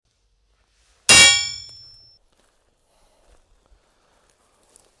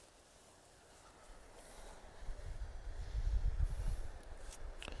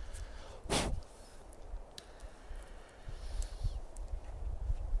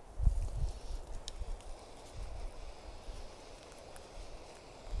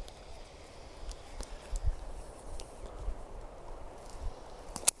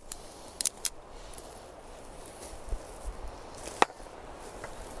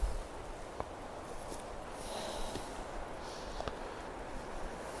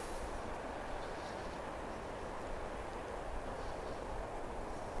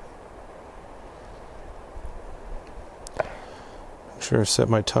sure I set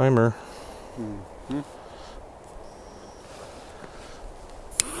my timer. Mm-hmm.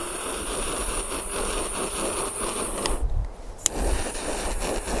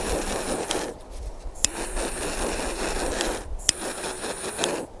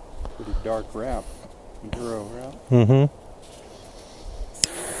 Pretty dark wrap. Enduro wrap. Mm-hmm.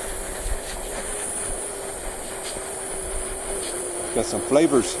 Got some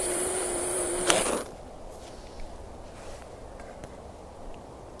flavors.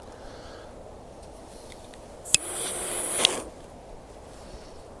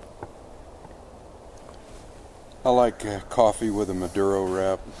 I like coffee with a Maduro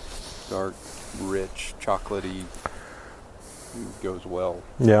wrap. Dark, rich, chocolatey. It goes well.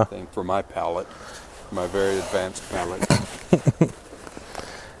 Yeah. I think for my palate, my very advanced palate.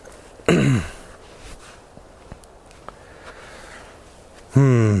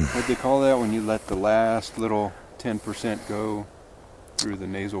 What'd they call that when you let the last little 10% go through the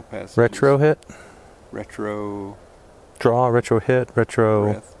nasal passages? Retro hit? Retro... Draw, retro hit,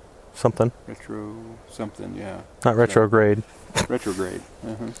 retro... breath. Something. Retro something, yeah. Not retrograde. Retrograde.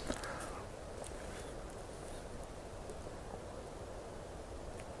 Uh-huh.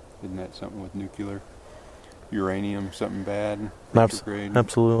 Isn't that something with nuclear? Uranium, something bad? Retrograde.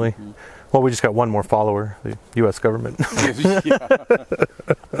 Absolutely. Mm-hmm. Well, we just got one more follower, the U.S. government. Yeah.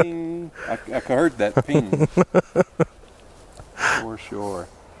 Ping. I heard that ping. For sure.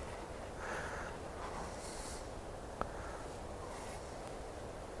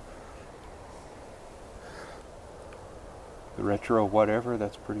 The retro whatever,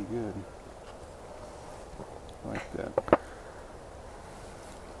 that's pretty good. I like that.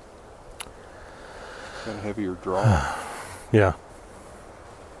 Got a heavier draw. Yeah.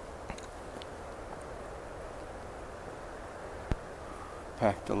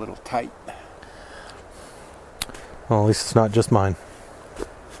 Packed a little tight. Well, at least it's not just mine.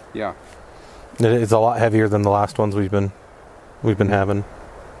 Yeah. It's a lot heavier than the last ones we've been having.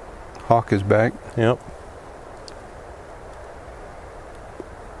 Hawk is back. Yep.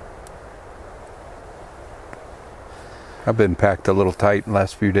 I've been packed a little tight the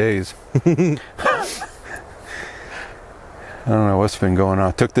last few days. I don't know what's been going on.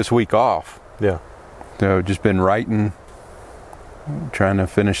 I took this week off. Yeah. So just been writing, trying to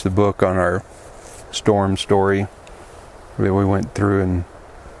finish the book on our storm story that we went through in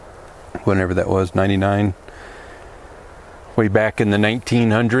whenever that was, 99, way back in the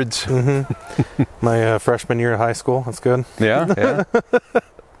 1900s. Mm-hmm. My freshman year of high school. That's good. Yeah, yeah.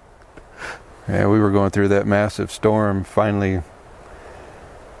 Yeah, we were going through that massive storm. Finally,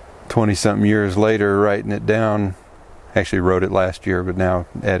 20-something years later, writing it down. Actually wrote it last year, but now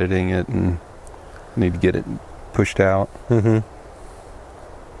editing it and need to get it pushed out. Mm-hmm.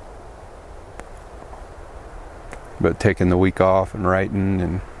 But taking the week off and writing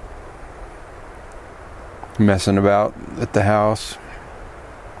and messing about at the house,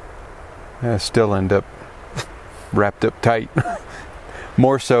 I still end up wrapped up tight.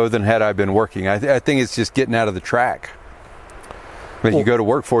 More so than had I been working. I think it's just getting out of the track. But you go to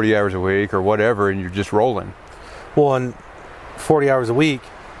work 40 hours a week or whatever and you're just rolling. Well, and 40 hours a week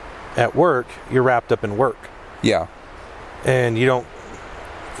at work, you're wrapped up in work. Yeah. And you don't...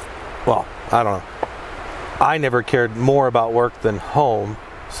 Well, I don't know. I never cared more about work than home.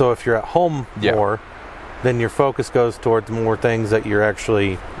 So if you're at home more, then your focus goes towards more things that you're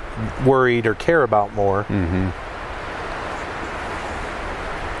actually worried or care about more. Mm-hmm.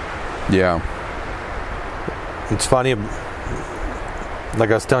 Yeah. It's funny, like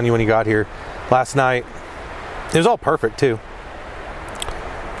I was telling you when you got here last night, it was all perfect too.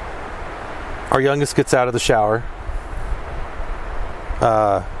 Our youngest gets out of the shower.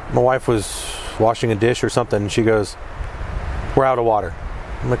 My wife was washing a dish or something, and she goes, "We're out of water."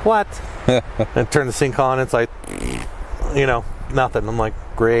 I'm like, "What?" And turn the sink on, it's like, nothing. I'm like,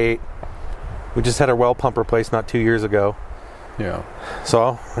 "Great." We just had our well pump replaced not 2 years ago. Yeah.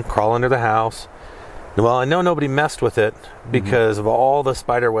 So I crawl under the house. Well, I know nobody messed with it because of all the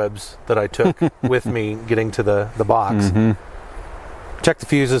spider webs that I took with me getting to the box. Mm-hmm. Check the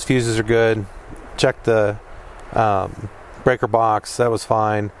fuses. Fuses are good. Check the breaker box. That was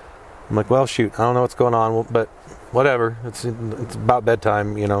fine. I'm like, well, shoot, I don't know what's going on, but whatever. It's about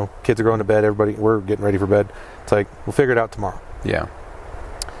bedtime. Kids are going to bed. We're getting ready for bed. It's like, we'll figure it out tomorrow. Yeah.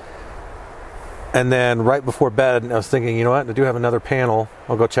 And then right before bed, I was thinking, you know what? I do have another panel.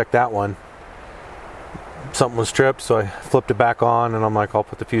 I'll go check that one. Something was tripped, so I flipped it back on, and I'm like, I'll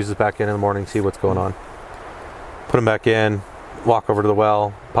put the fuses back in the morning, see what's going on. Put them back in, walk over to the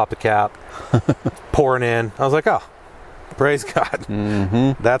well, pop the cap, pouring in. I was like, oh, praise God.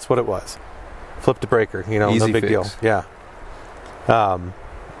 Mm-hmm. That's what it was. Flipped the breaker, no Easy big fix. deal. Yeah.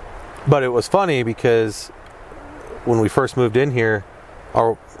 But it was funny because when we first moved in here,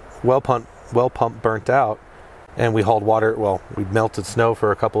 our well pump burnt out, and we hauled water. Well, we melted snow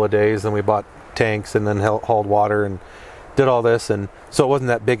for a couple of days, and we bought tanks, and then hauled water and did all this, and so it wasn't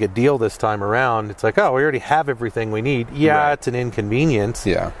that big a deal this time around. It's like, oh, we already have everything we need. Yeah, right. It's an inconvenience.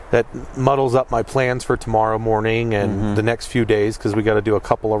 Yeah, that muddles up my plans for tomorrow morning and the next few days, because we got to do a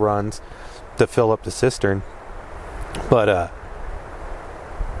couple of runs to fill up the cistern. But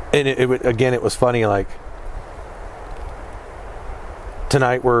and it was funny. Like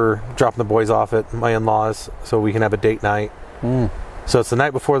tonight, we're dropping the boys off at my in-laws so we can have a date night. So it's the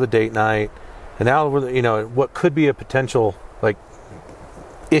night before the date night. And now, what could be a potential, like,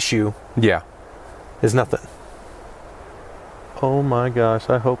 issue is nothing. Oh, my gosh.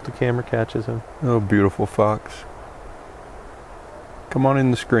 I hope the camera catches him. Oh, beautiful fox. Come on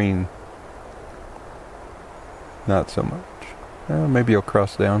in the screen. Not so much. Maybe he'll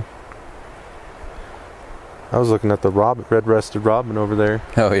cross down. I was looking at the red-breasted robin over there.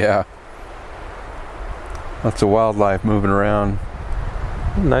 Oh, yeah. Lots of wildlife moving around.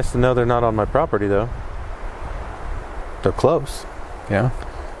 Nice to know they're not on my property, though. They're close. Yeah.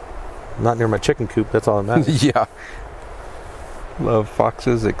 Not near my chicken coop. That's all that matters. Yeah. Love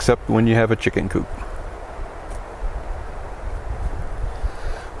foxes, except when you have a chicken coop.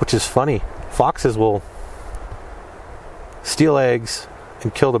 Which is funny. Foxes will steal eggs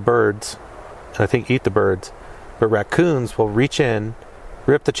and kill the birds, and I think eat the birds. But raccoons will reach in,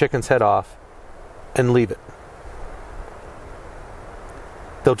 rip the chicken's head off, and leave it.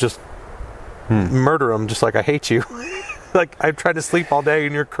 They'll just murder them, just like I hate you. Like, I've tried to sleep all day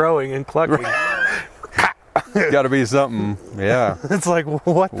and you're crowing and clucking. Got to be something, yeah. It's like,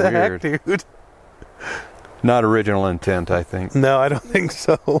 what the heck, dude? Not original intent, I think. No, I don't think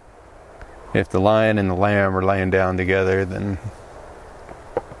so. If the lion and the lamb are laying down together, then...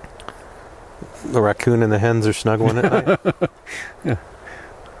 The raccoon and the hens are snuggling at night.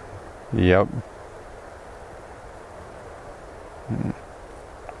 Yep.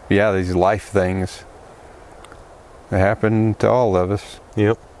 Yeah, these life things, they happen to all of us.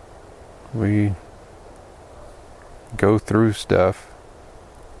 Yep. We go through stuff.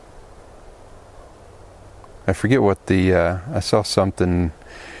 I forget what I saw something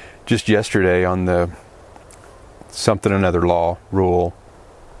just yesterday on the something another law, rule,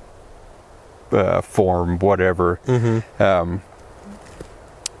 form, whatever.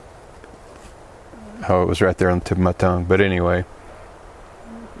 Oh, it was right there on the tip of my tongue. But anyway,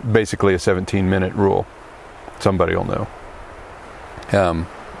 basically a 17-minute rule. Somebody will know.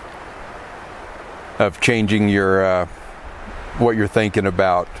 Of changing your what you're thinking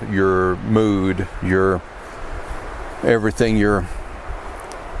about, your mood, your everything.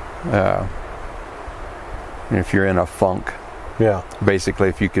 If you're in a funk, basically,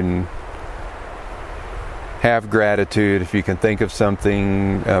 if you can have gratitude, if you can think of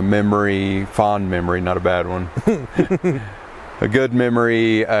something, a memory, fond memory, not a bad one. A good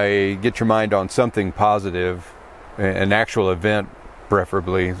memory, get your mind on something positive, an actual event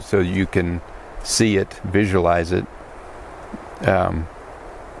preferably, so you can see it, visualize it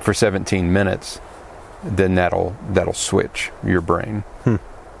for 17 minutes, then that'll switch your brain.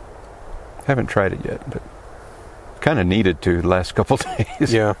 Haven't tried it yet, but kind of needed to the last couple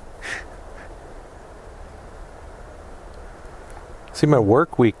days. Yeah. See, my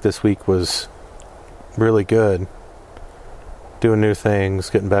work week this week was really good. Doing new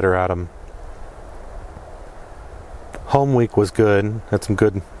things, getting better at them. Home week was good. Had some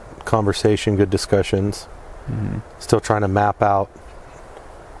good conversation, good discussions. Still trying to map out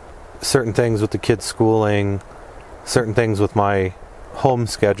certain things with the kids' schooling, certain things with my home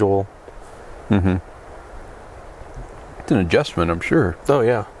schedule. It's an adjustment, I'm sure. Oh,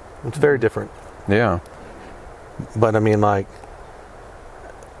 yeah. It's very different. Yeah. But, I mean, like,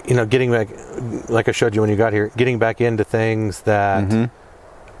 getting back, like I showed you when you got here, getting back into things that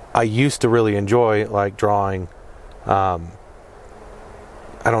I used to really enjoy, like drawing. I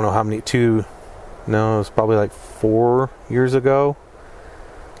don't know how many, it was probably like 4 years ago.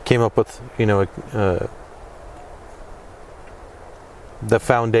 Came up with, the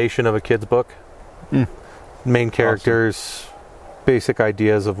foundation of a kid's book. Main characters, basic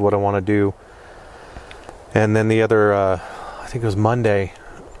ideas of what I want to do. And then the other, I think it was Monday,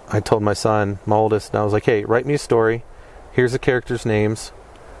 I told my son, my oldest, and I was like, hey, write me a story. Here's the characters' names.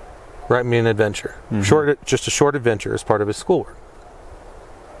 Write me an adventure. Just a short adventure as part of his schoolwork.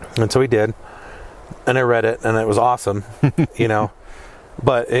 And so he did. And I read it, and it was awesome,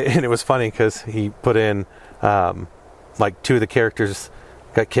 But it was funny because he put in, like, two of the characters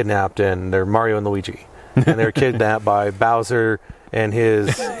got kidnapped, and they're Mario and Luigi. and they were kidnapped by Bowser and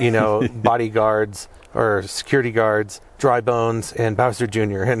his, bodyguards or security guards, Dry Bones and Bowser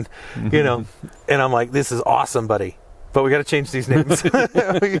Jr. And, and I'm like, this is awesome, buddy. But we got to change these names.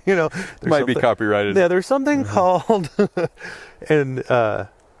 Might be copyrighted. Yeah, there's something called,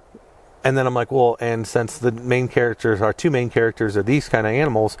 and then I'm like, well, and since the main characters, our two main characters are these kind of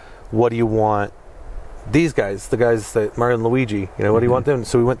animals, what do you want these guys, the guys that Mario and Luigi, what do you want them?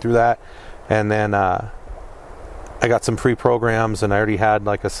 So we went through that, and then I got some free programs, and I already had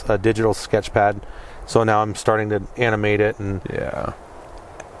like a digital sketch pad. So now I'm starting to animate it, and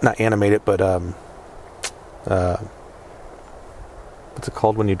not animate it, but what's it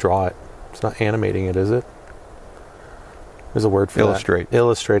called when you draw it? It's not animating it, is it? There's a word for Illustrate. that.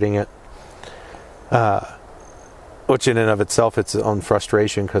 Illustrating it. Which in and of itself, it's its own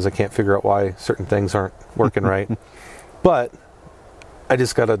frustration because I can't figure out why certain things aren't working right. But I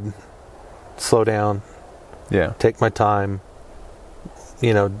just got to slow down. Yeah. Take my time.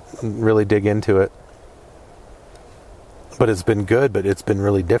 Really dig into it. But it's been good, but it's been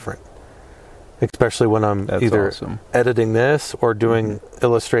really different. Especially when I'm either editing this or doing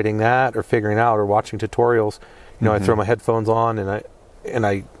illustrating that or figuring out or watching tutorials. I throw my headphones on and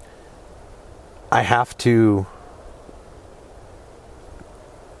I have to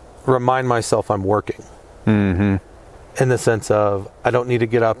remind myself I'm working. In the sense of I don't need to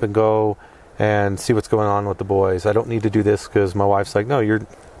get up and go and see what's going on with the boys. I don't need to do this because my wife's like, no,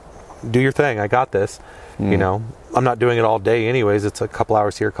 do your thing. I got this. I'm not doing it all day anyways. It's a couple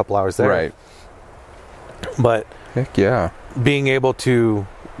hours here, a couple hours there. Right. But heck yeah, being able to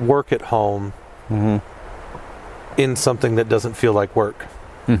work at home in something that doesn't feel like work,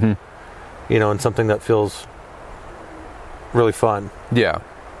 and something that feels really fun. Yeah.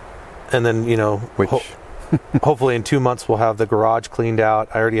 And then, hopefully in 2 months we'll have the garage cleaned out.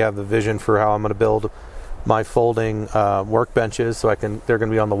 I already have the vision for how I'm going to build my folding workbenches, so they're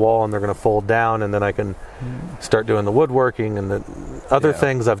going to be on the wall and they're going to fold down, and then I can start doing the woodworking and the other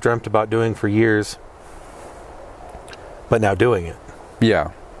things I've dreamt about doing for years, but now doing it.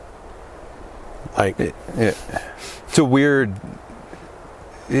 Yeah. Like it's a weird.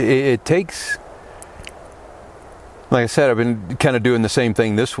 It takes. Like I said, I've been kind of doing the same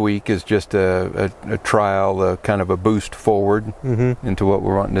thing this week. Is just a trial, kind of a boost forward into what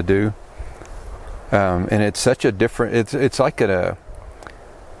we're wanting to do. And it's such a different. It's like I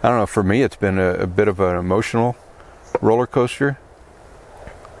don't know. For me, it's been a bit of an emotional roller coaster.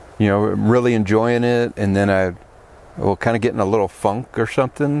 Really enjoying it, and then kind of getting a little funk or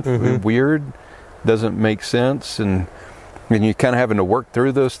something weird. Doesn't make sense, and you're kind of having to work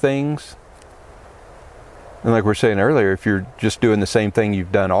through those things. And like we were saying earlier, if you're just doing the same thing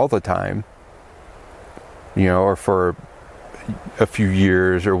you've done all the time, or for a few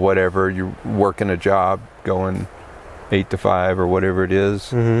years or whatever, you're working a job going 8 to 5 or whatever it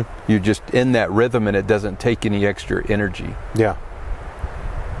is, you're just in that rhythm and it doesn't take any extra energy. Yeah.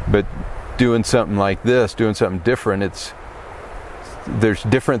 But doing something like this, doing something different, there's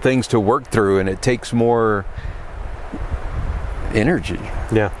different things to work through, and it takes more energy.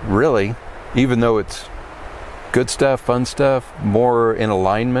 Yeah. Really. Even though it's good stuff, fun stuff, more in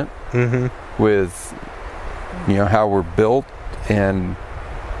alignment with how we're built and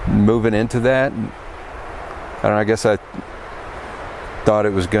moving into that. I don't know, I guess I thought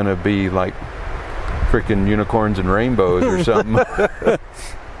it was going to be like freaking unicorns and rainbows or something.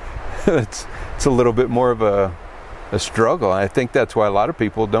 It's a little bit more of a struggle. I think that's why a lot of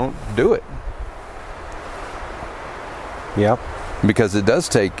people don't do it. Yep. Because it does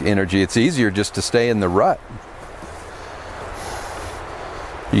take energy. It's easier just to stay in the rut.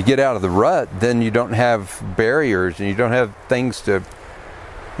 You get out of the rut, then you don't have barriers and you don't have things to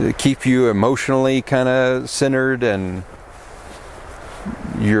keep you emotionally kind of centered, and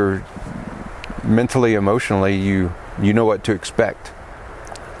you're mentally, emotionally, you know what to expect.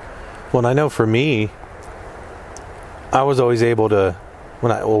 Well, and I know for me, I was always able to,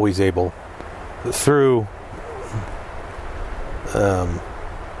 through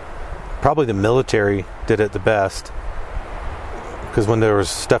probably the military did it the best, because when there was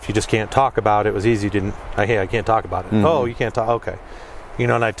stuff you just can't talk about, it was easy to, hey, I can't talk about it. Oh, you can't talk, okay.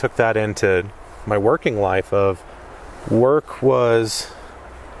 And I took that into my working life of work was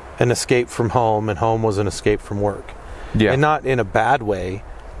an escape from home and home was an escape from work. Yeah. And not in a bad way,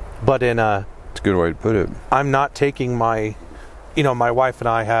 but in a... It's a good way to put it. I'm not taking my... my wife and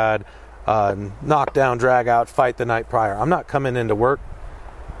I had knockdown, drag out, fight the night prior. I'm not coming into work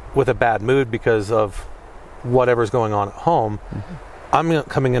with a bad mood because of whatever's going on at home. I'm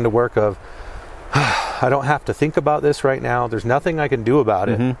coming into work of... I don't have to think about this right now. There's nothing I can do about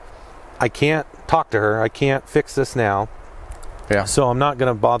it. I can't talk to her. I can't fix this now. Yeah. So I'm not going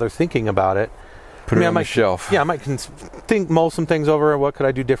to bother thinking about it. Put it on the shelf. Yeah, I might mull some things over. What could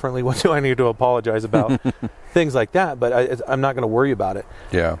I do differently? What do I need to apologize about? Things like that. But I'm not going to worry about it.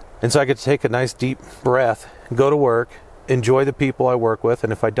 Yeah. And so I get to take a nice deep breath, go to work, enjoy the people I work with,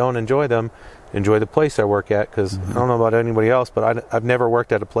 and if I don't enjoy them, enjoy the place I work at, because I don't know about anybody else, but I've never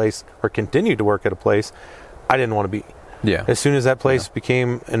worked at a place or continued to work at a place I didn't want to be. Yeah. As soon as that place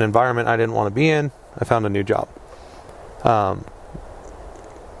became an environment I didn't want to be in, I found a new job.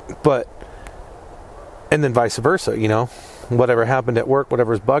 And then vice versa, whatever happened at work,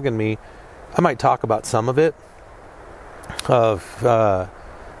 whatever's bugging me, I might talk about some of it. I'm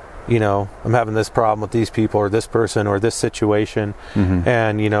having this problem with these people or this person or this situation,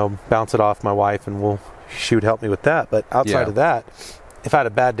 and, bounce it off my wife, and she would help me with that. But outside of that, if I had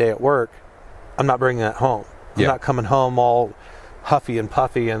a bad day at work, I'm not bringing that home. I'm not coming home all huffy and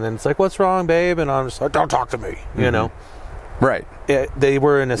puffy, and then it's like, what's wrong, babe? And I'm just like, don't talk to me, Right. They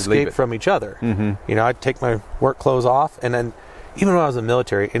were an escape from each other. I'd take my work clothes off, and then even when I was in the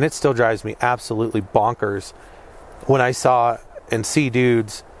military, and it still drives me absolutely bonkers when I saw and see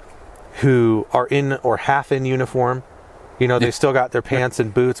dudes who are in or half in uniform. They still got their pants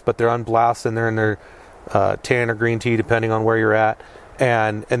and boots, but they're unbloused, and they're in their tan or green tee, depending on where you're at.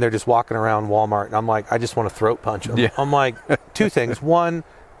 And they're just walking around Walmart, and I'm like, I just want to throat punch them. Yeah. I'm like, two things. One,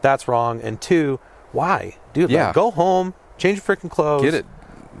 that's wrong. And two, why? Dude, go home, change your freaking clothes. Get it.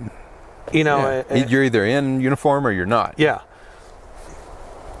 You're either in uniform or you're not. Yeah.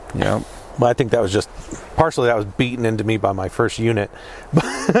 Yeah. Well, I think that was just partially that was beaten into me by my first unit.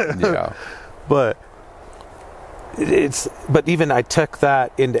 Yeah. But even I took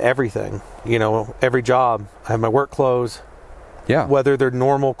that into everything. Every job, I have my work clothes. Yeah. Whether they're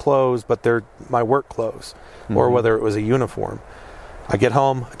normal clothes, but they're my work clothes, or whether it was a uniform. I get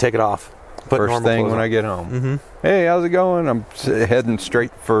home, I take it off. First thing when I get home. Hey, how's it going? I'm heading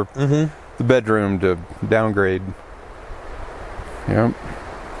straight for the bedroom to downgrade. Yep.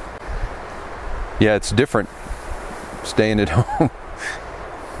 Yeah, it's different staying at home.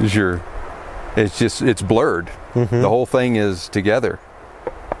 It's blurred. The whole thing is together.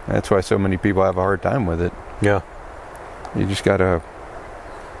 That's why so many people have a hard time with it. Yeah. You just got to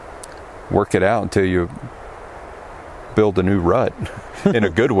work it out until you build a new rut in a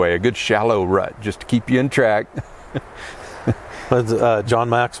good way, a good shallow rut, just to keep you in track. As John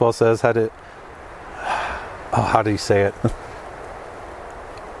Maxwell says, how do you say it?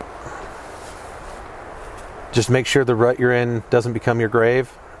 Just make sure the rut you're in doesn't become your grave,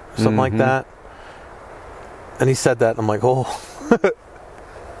 something like that. And he said that, and I'm like, oh.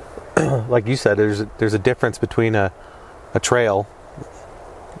 Like you said, there's a difference between a trail,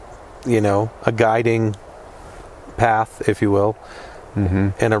 a guiding path, if you will,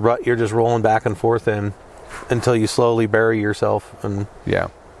 and a rut you're just rolling back and forth in until you slowly bury yourself and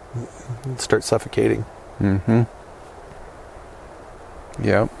start suffocating.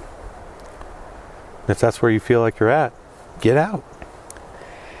 Yep. If that's where you feel like you're at, get out.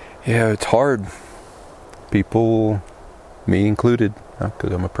 Yeah, it's hard. People, me included,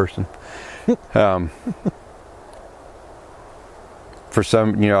 because I'm a person. For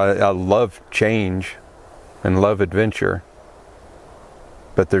some, I love change and love adventure,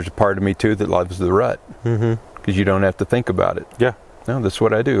 but there's a part of me too that loves the rut, because you don't have to think about it. Yeah. No, this is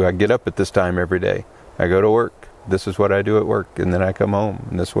what I do. I get up at this time every day. I go to work. This is what I do at work, and then I come home,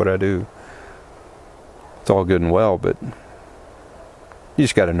 and this is what I do. It's all good and well, but you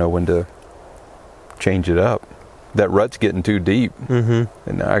just got to know when to change it up. That rut's getting too deep, and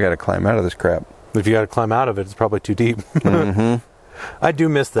now I got to climb out of this crap. If you got to climb out of it, it's probably too deep. I do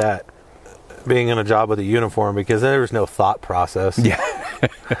miss that, being in a job with a uniform, because there was no thought process. Yeah.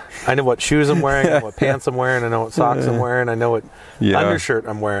 I know what shoes I'm wearing, I know what pants I'm wearing, I know what socks I'm wearing, I know what undershirt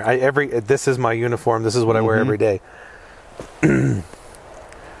I'm wearing. This is my uniform, this is what I wear every day.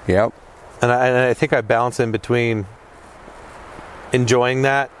 Yep. And I think I balance in between enjoying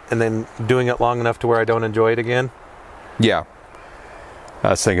that and then doing it long enough to where I don't enjoy it again. Yeah. I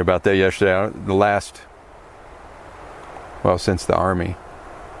was thinking about that yesterday. Since the Army,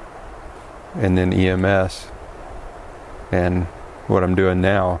 and then EMS, and what I'm doing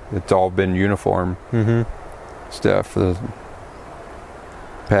now, it's all been uniform stuff for the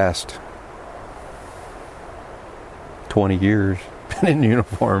past 20 years. Been in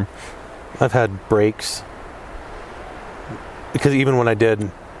uniform. I've had breaks, because even when I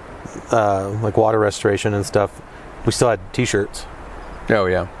did like water restoration and stuff, we still had t-shirts. Oh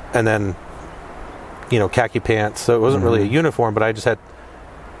yeah. And then khaki pants, so it wasn't really a uniform, but I just had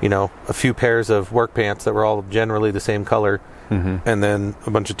a few pairs of work pants that were all generally the same color, and then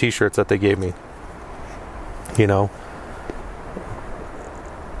a bunch of t-shirts that they gave me. You know,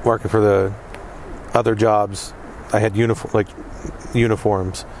 working for the other jobs, I had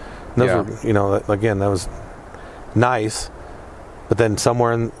uniforms. And those were, you know, again, that was nice. But then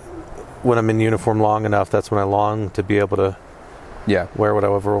when I'm in uniform long enough, that's when I long to be able to wear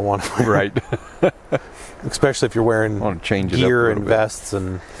whatever I want to wear. Right. Especially if you're wearing change gear and vests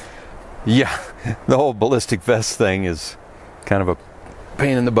and... Yeah, the whole ballistic vest thing is kind of a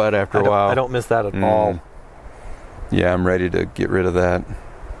pain in the butt after a while. I don't miss that at all. Yeah, I'm ready to get rid of that.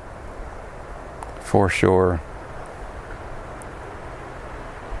 For sure.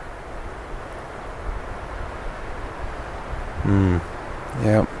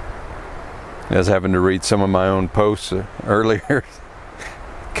 Yep. I was having to read some of my own posts earlier.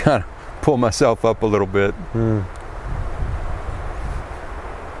 Kind of pull myself up a little bit.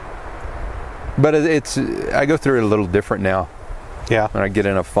 But I go through it a little different now. Yeah. When I get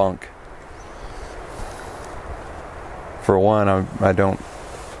in a funk. For one, I don't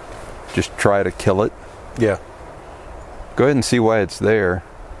just try to kill it. Yeah. Go ahead and see why it's there.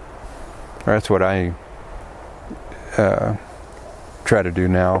 That's what I try to do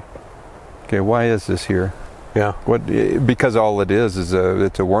now. Okay, why is this here? Yeah. Because all it is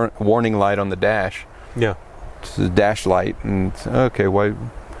it's a warning light on the dash. Yeah. It's a dash light, and okay, why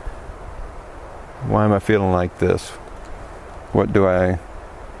am I feeling like this?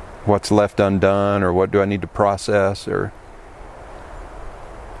 What's left undone, or what do I need to process? Or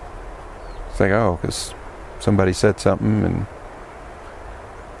it's like, oh, because somebody said something,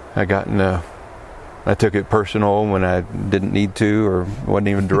 and I took it personal when I didn't need to, or wasn't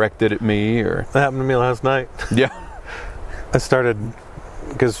even directed at me, or... That happened to me last night. Yeah. I started,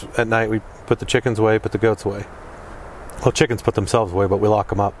 because at night we put the chickens away, put the goats away. Well, chickens put themselves away, but we lock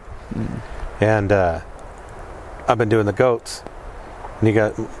them up. And I've been doing the goats. And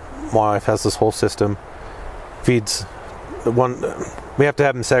my wife has this whole system. Feeds we have to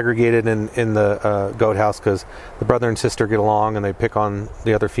have them segregated in the goat house, because the brother and sister get along and they pick on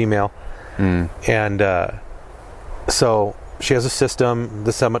the other female. And so she has a system.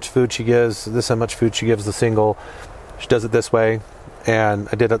 This is how much food she gives. This is how much food she gives the single. She does it this way. And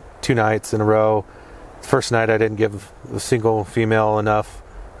I did it 2 nights in a row. The first night I didn't give the single female enough.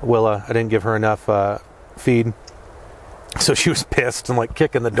 Willa, I didn't give her enough feed. So she was pissed and like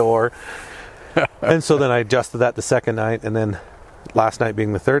kicking the door. And so then I adjusted that the second night. And then last night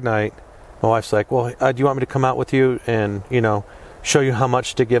being the third night, my wife's like, well, do you want me to come out with you and, show you how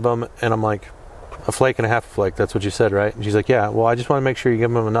much to give them? And I'm like, a flake and a half a flake. That's what you said, right? And she's like, yeah, well, I just want to make sure you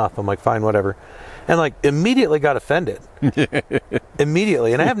give them enough. I'm like, fine, whatever. And like immediately got offended.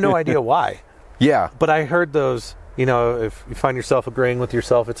 Immediately. And I have no idea why. Yeah. But I heard those, if you find yourself agreeing with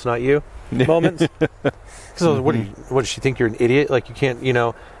yourself, it's not you moments. So what does she think you're an idiot? Like you can't,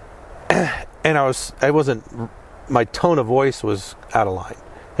 and my tone of voice was out of line,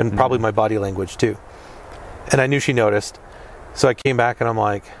 and probably my body language too. And I knew she noticed. So I came back and I'm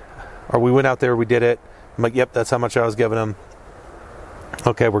like, or we went out there, we did it. I'm like, yep, that's how much I was giving them.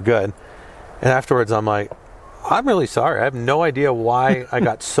 Okay, we're good. And afterwards I'm like, I'm really sorry. I have no idea why I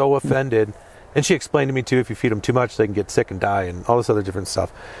got so offended. And she explained to me too, if you feed them too much, they can get sick and die and all this other different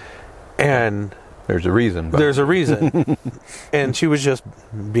stuff. And there's a reason. There's a reason. And she was just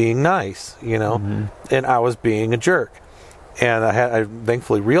being nice, and I was being a jerk. And I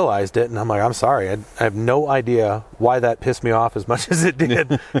thankfully realized it, and I'm like, I'm sorry. I have no idea why that pissed me off as much as it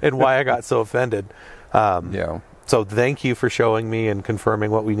did and why I got so offended. So thank you for showing me and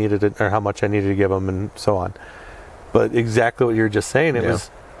confirming what we needed or how much I needed to give them and so on. But exactly what you were just saying,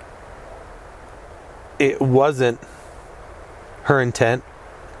 it wasn't her intent,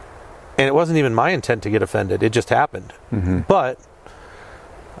 and it wasn't even my intent to get offended. It just happened. But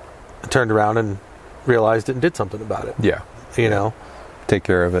I turned around and realized it and did something about it. Yeah. Take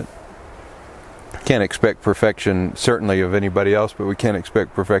care of it. Can't expect perfection, certainly, of anybody else, but we can't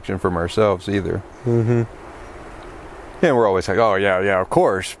expect perfection from ourselves either. And we're always like, oh, yeah, of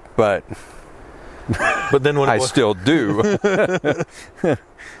course, but then when I still do.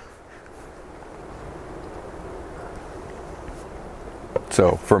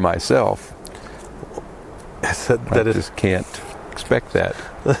 So, for myself, I just can't expect that.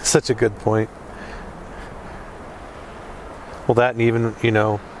 That's such a good point. Well, that, and even,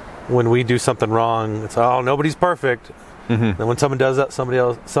 when we do something wrong, it's, oh, nobody's perfect. And when someone does that,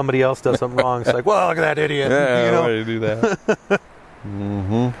 somebody else does something wrong, it's like, well, look at that idiot. Yeah, why do you do that?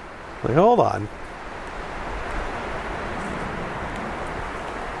 Like, hold on.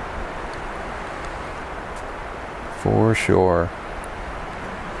 For sure.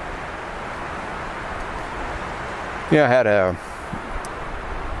 Yeah, I had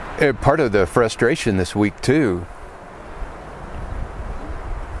part of the frustration this week too,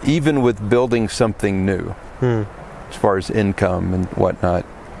 even with building something new, as far as income and whatnot,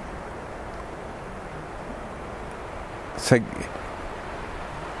 it's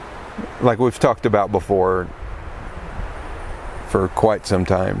like we've talked about before for quite some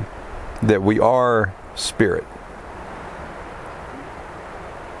time, that we are spirit.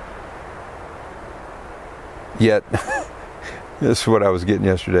 Yet, this is what I was getting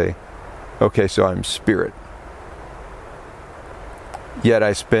yesterday. Okay, so I'm spirit. Yet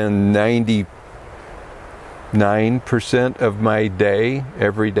I spend 99% of my day,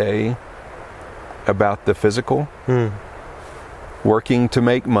 every day, about the physical. Working to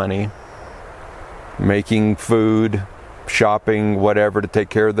make money, making food, shopping, whatever, to take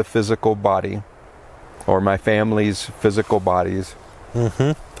care of the physical body, or my family's physical bodies.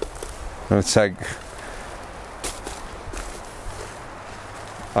 It's like,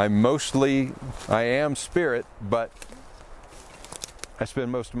 I am spirit, but I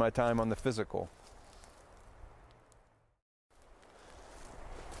spend most of my time on the physical.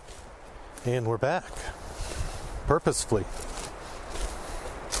 And we're back. Purposefully.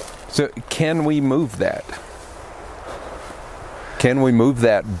 So can we move that? Can we move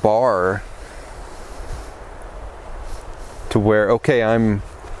that bar to where, okay, I'm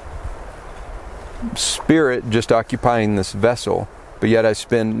spirit just occupying this vessel, but yet I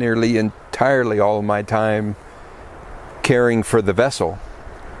spend nearly entirely all of my time caring for the vessel,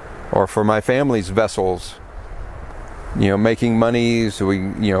 or for my family's vessels, making money so we,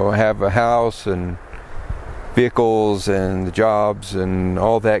 have a house and vehicles and jobs and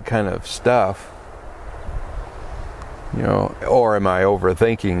all that kind of stuff. Or am I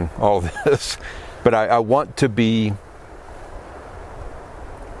overthinking all this? But I want to be,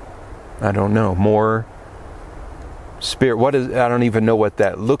 I don't know, more spirit. I don't even know what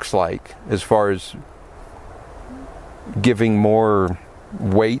that looks like as far as giving more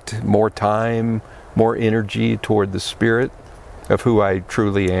weight, more time, more energy toward the spirit of who I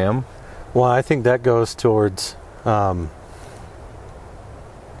truly am. Well, I think that goes towards so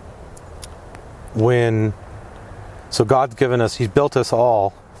God's given us, He's built us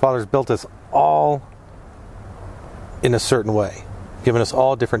all, Father's built us all in a certain way, given us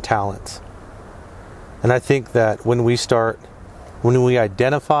all different talents. And I think that when we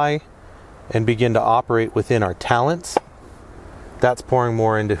identify and begin to operate within our talents, that's pouring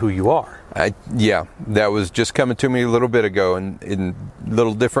more into who you are. That was just coming to me a little bit ago in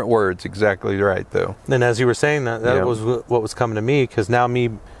little different words. Exactly right, though. And as you were saying that was what was coming to me, because now me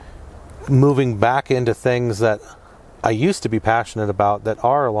moving back into things that I used to be passionate about that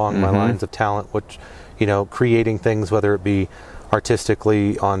are along my lines of talent, which, creating things, whether it be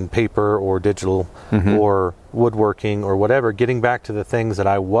artistically on paper or digital or woodworking or whatever, getting back to the things that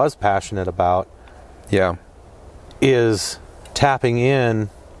I was passionate about is tapping in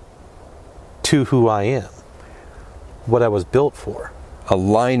to who I am, what I was built for.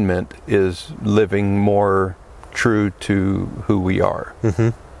 Alignment is living more true to who we are.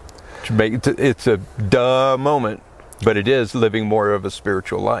 It's a duh moment, but it is living more of a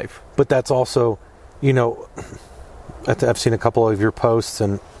spiritual life. But that's also, I've seen a couple of your posts,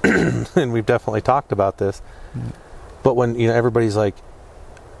 and and we've definitely talked about this. But when everybody's like,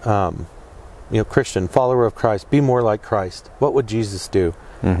 Christian, follower of Christ, be more like Christ. What would Jesus do?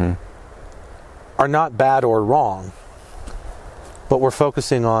 Are not bad or wrong, but we're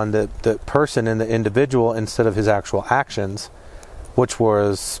focusing on the person and the individual instead of his actual actions, which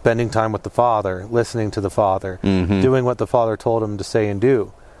was spending time with the Father, listening to the Father, doing what the Father told him to say and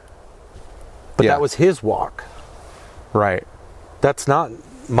do. But that was his walk. Right. That's not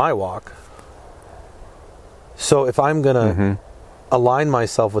my walk. So if I'm going to align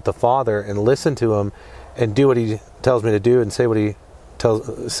myself with the Father and listen to him and do what he tells me to do and say what he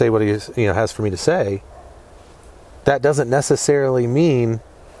has for me to say, that doesn't necessarily mean,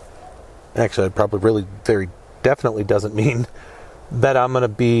 actually it probably really very definitely doesn't mean that I'm going to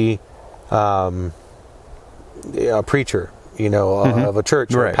be a preacher, of a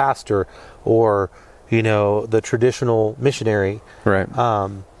church, or a pastor, or the traditional missionary. Right.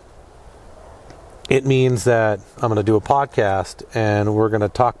 It means that I'm going to do a podcast and we're going to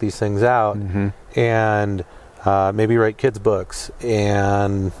talk these things out and maybe write kids' books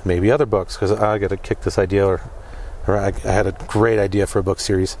and maybe other books, because I got to kick this idea, or I had a great idea for a book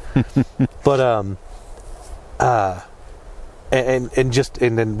series. But and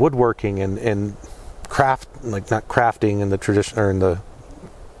then woodworking and craft, like not crafting in the tradition or in the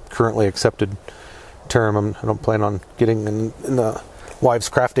currently accepted term. I don't plan on getting in the wives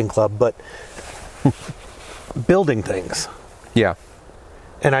crafting club, but building things. Yeah.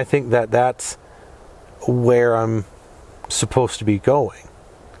 And I think that that's where I'm supposed to be going.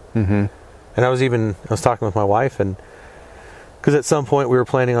 Mm-hmm. And I was talking with my wife, and because at some point we were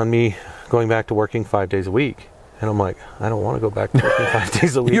planning on me going back to working 5 days a week. And I'm like, I don't want to go back to working 5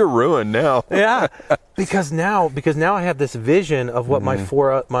 days a week. You're ruined now. Yeah, because now I have this vision of what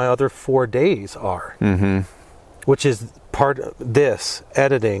my other 4 days are, which is part of this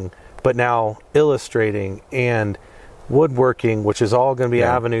editing, but now illustrating and woodworking, which is all going to be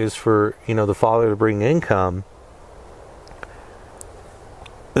avenues for the father to bring income.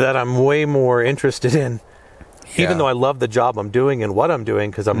 That I'm way more interested in, even though I love the job I'm doing and what I'm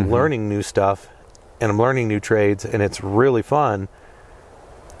doing, because I'm learning new stuff. And I'm learning new trades, and it's really fun.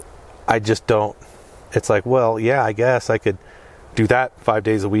 I just don't. It's like, well, yeah, I guess I could do that 5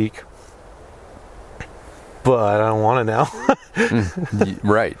 days a week, but I don't want to now.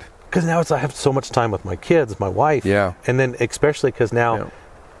 Right. Because now I have so much time with my kids, my wife. Yeah. And then especially because now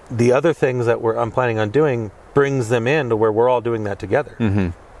the other things that I'm planning on doing brings them in to where we're all doing that together. Mm-hmm.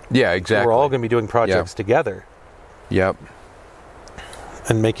 Yeah, exactly. We're all going to be doing projects together. Yep.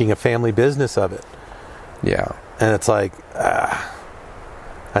 And making a family business of it. Yeah. And it's like,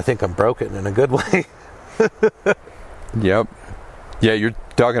 I think I'm broken in a good way. Yep. Yeah, you're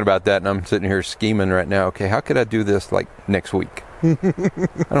talking about that, and I'm sitting here scheming right now. Okay, how could I do this like next week? I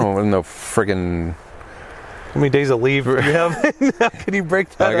don't want no friggin'. How many days of leave do you have? How can you break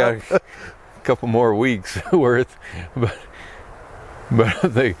that up? I got a couple more weeks worth. But I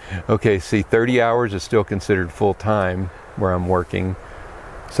think, okay, see, 30 hours is still considered full time where I'm working.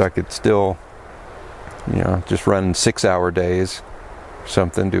 So I could still, just run 6-hour days or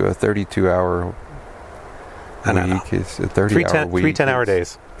something, do a 32-hour week. It's a 30-hour week. 3 10-hour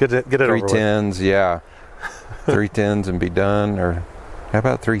days. Get it over with. 3 10s, yeah. 3 10s and be done. Or how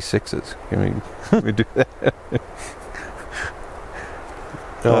about 3 6s? Can we do that?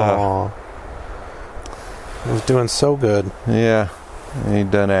 Oh, I was doing so good. Yeah, you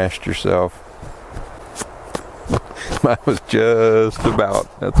done asked yourself. I was just about.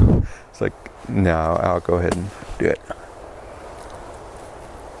 It's like, no, I'll go ahead and do it.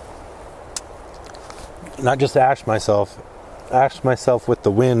 Not just ash myself with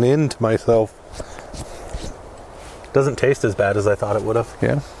the wind into myself. Doesn't taste as bad as I thought it would have.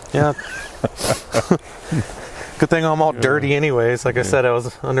 Yeah. Yeah. Good thing I'm all dirty anyways. Like I said, I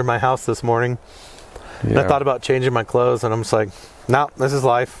was under my house this morning. And I thought about changing my clothes, and I'm just like, no, this is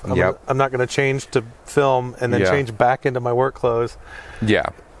life. I'm not going to change to film and then change back into my work clothes. Yeah.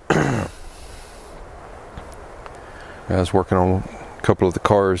 I was working on a couple of the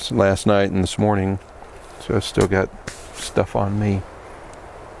cars last night and this morning, so I still got stuff on me.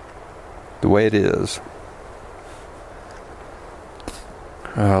 The way it is.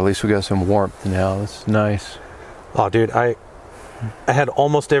 At least we got some warmth now. That's nice. Oh, dude, I had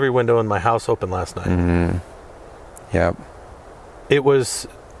almost every window in my house open last night. Mm-hmm. Yep. It was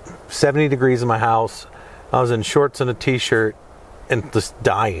 70 degrees in my house. I was in shorts and a t-shirt and just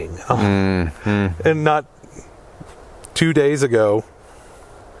dying. Mm-hmm. And not 2 days ago,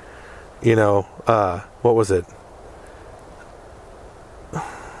 what was it?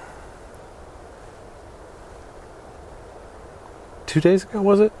 Two days ago,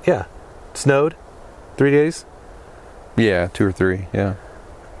 was it? Yeah. It snowed. 3 days. Yeah, 2 or 3, yeah.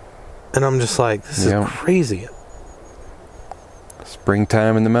 And I'm just like, this is crazy.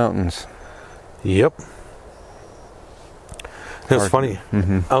 Springtime in the mountains. Yep. It was funny.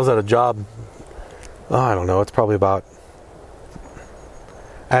 Mm-hmm. I was at a job, I don't know, it's probably about,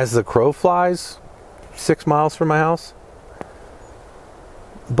 as the crow flies, 6 miles from my house.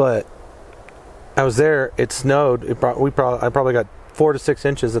 But I was there, it snowed. I probably got 4 to 6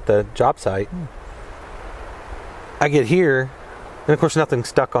 inches at the job site. I get here, and of course nothing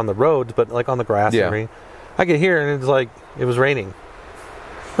stuck on the roads, but like on the grass and everything. I get here, and it's like, it was raining.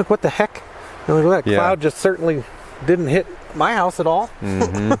 Like, what the heck? And like, that cloud just certainly didn't hit my house at all.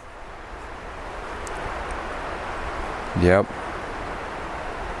 Mm-hmm. Yep.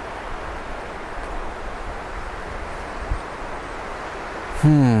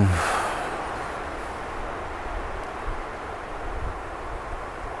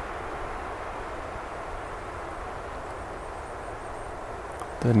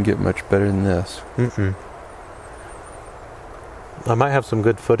 Doesn't get much better than this. Mm-mm. I might have some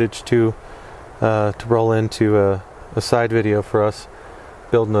good footage too to roll into a side video for us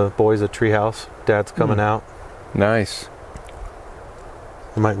building the boys a treehouse. Dad's coming out. Nice.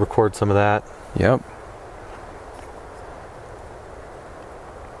 I might record some of that. Yep.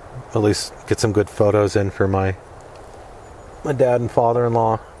 At least get some good photos in for my dad and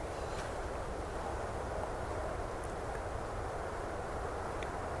father-in-law.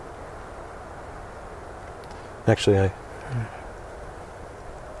 Actually, I'm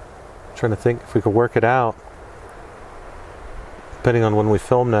trying to think if we could work it out. Depending on when we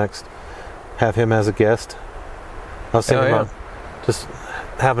film next, have him as a guest. I was thinking about just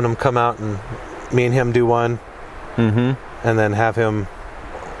having him come out and me and him do one, and then have him.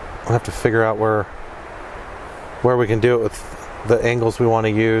 We'll have to figure out where we can do it with the angles we want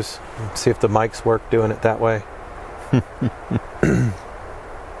to use. See if the mics work doing it that way.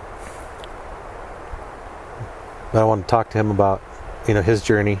 But I want to talk to him about, his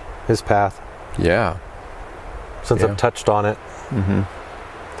journey, his path. Yeah. Since I've touched on it, I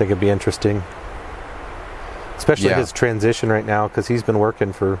think it'd be interesting. Especially his transition right now, because he's been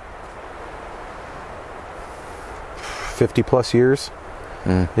working for 50 plus years.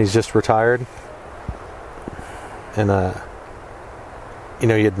 He's just retired. And, you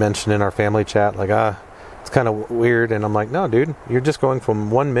had mentioned in our family chat, like, it's kind of weird. And I'm like, no, dude, you're just going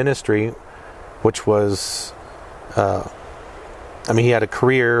from one ministry, which was, he had a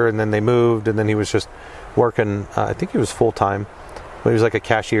career, and then they moved, and then he was just working, I think he was full-time. But he was like a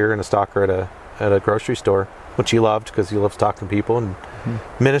cashier and a stocker at a grocery store, which he loved because he loves talking to people and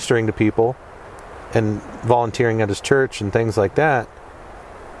ministering to people and volunteering at his church and things like that.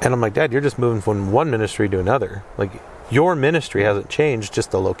 And I'm like, Dad, you're just moving from one ministry to another. Like, your ministry hasn't changed,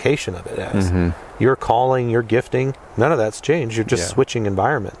 just the location of it has. Your calling, your gifting, none of that's changed. You're just switching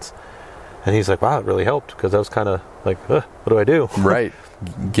environments. And he's like, wow, it really helped, because I was kind of like, what do I do? Right.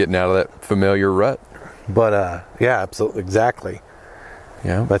 Getting out of that familiar rut. But, yeah, absolutely. Exactly.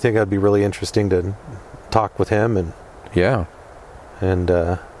 Yeah. But I think that'd be really interesting to talk with him and get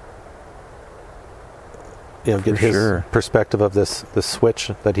his perspective of this switch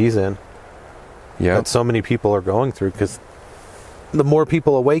that he's in. Yeah. That so many people are going through, because the more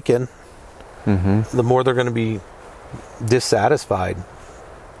people awaken, the more they're going to be dissatisfied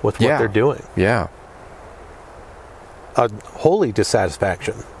with what they're doing. Yeah. A holy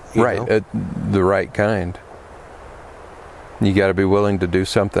dissatisfaction. Right. The right kind. You got to be willing to do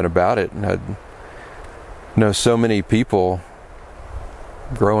something about it. And I know so many people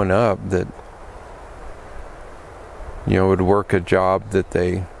growing up that, would work a job that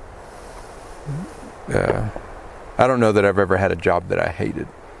they, I don't know that I've ever had a job that I hated,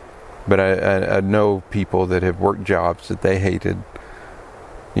 but I know people that have worked jobs that they hated.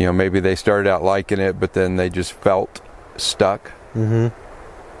 Maybe they started out liking it, but then they just felt stuck.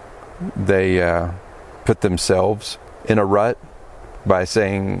 They put themselves in a rut by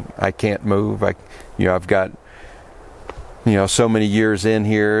saying, I can't move. I've got, so many years in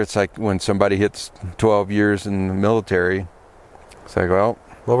here. It's like when somebody hits 12 years in the military, it's like, well,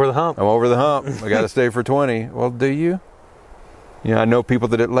 over the hump. I'm over the hump. I got to stay for 20. Well, do you? I know people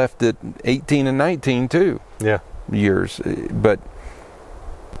that had left at 18 and 19 too. Yeah. Years. But,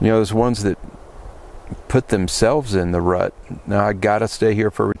 there's ones that put themselves in the rut. Now I got to stay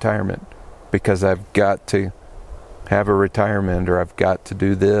here for retirement because I've got to have a retirement, or I've got to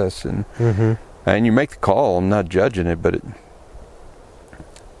do this. And and you make the call. I'm not judging it, but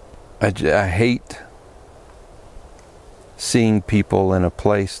I hate seeing people in a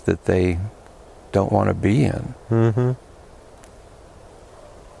place that they don't want to be in.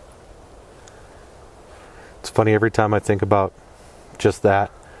 It's funny, every time I think about just that.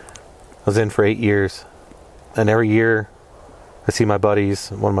 I was in for 8 years, and every year I see my buddies.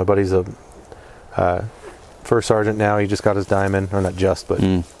 One of my buddies, a first sergeant now, he just got his diamond, or not just, but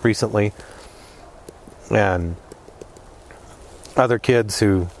recently. And other kids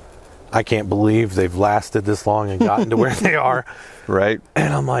who I can't believe they've lasted this long and gotten to where they are. Right.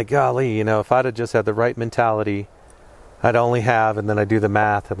 And I'm like, golly, if I'd have just had the right mentality, I'd only have, and then I do the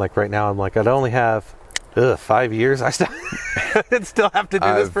math, and like right now I'm like, I'd only have 5 years. I'd still have to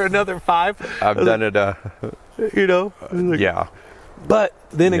do this for another 5. I've done it, yeah. But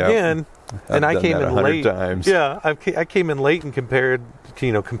then again, and I came in late. Times. Yeah, I came in late and compared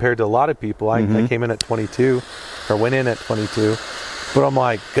to a lot of people. I came in at 22, or went in at 22. But I'm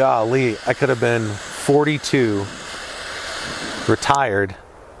like, golly, I could have been 42, retired,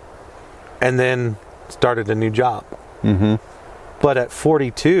 and then started a new job. But at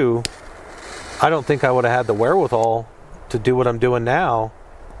 42, I don't think I would have had the wherewithal to do what I'm doing now,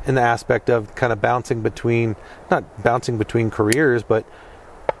 in the aspect of kind of not bouncing between careers, but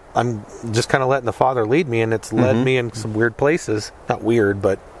I'm just kind of letting the Father lead me, and it's led me in some weird places. Not weird,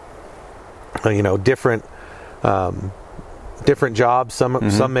 but different jobs.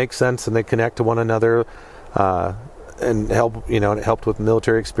 Some make sense and they connect to one another, and help. And it helped with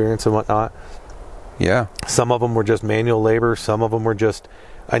military experience and whatnot. Yeah. Some of them were just manual labor. Some of them were just,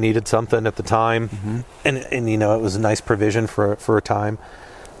 I needed something at the time, and it was a nice provision for a time.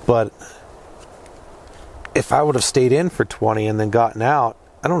 But if I would have stayed in for 20 and then gotten out,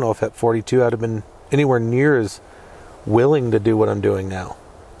 I don't know if at 42 I'd have been anywhere near as willing to do what I'm doing now.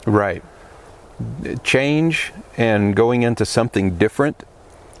 Right. Change and going into something different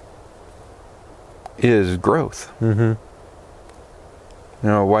is growth. Mm-hmm.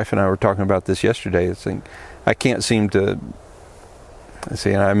 My wife and I were talking about this yesterday. It's like, I can't seem to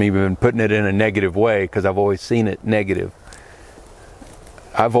see, and I'm even putting it in a negative way because I've always seen it negative.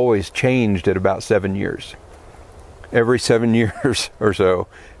 I've always changed at about 7 years. Every 7 years or so,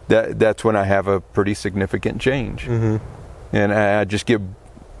 that's when I have a pretty significant change. Mm-hmm. And I just get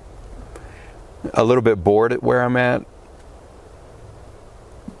a little bit bored at where I'm at.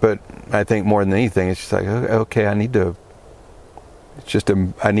 But I think more than anything, it's just like, okay, I need to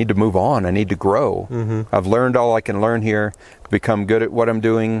move on. I need to grow. Mm-hmm. I've learned all I can learn here, become good at what I'm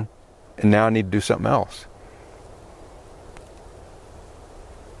doing, and now I need to do something else.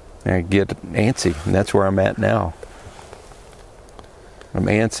 And I get antsy, and that's where I'm at now. I'm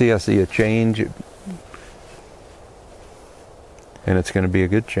antsy, I see a change, and it's going to be a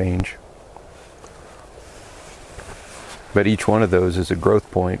good change. But each one of those is a growth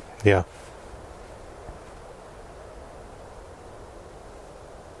point. Yeah.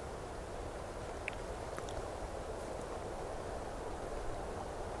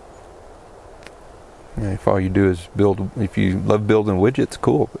 If all you do is build, if you love building widgets,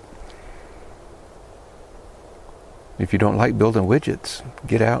 cool. But if you don't like building widgets,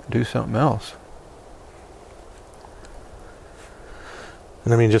 get out and do something else.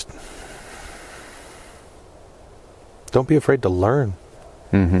 And I mean, just don't be afraid to learn.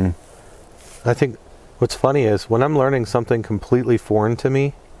 Mm-hmm. I think what's funny is when I'm learning something completely foreign to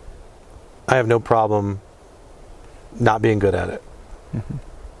me, I have no problem not being good at it. Mm-hmm.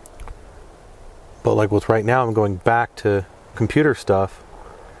 But like with right now, I'm going back to computer stuff,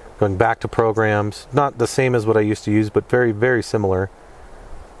 going back to programs, not the same as what I used to use, but very, very similar.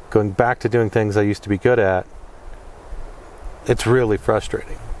 Going back to doing things I used to be good at. It's really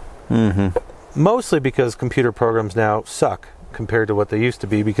frustrating. Mm-hmm. Mostly because computer programs now suck compared to what they used to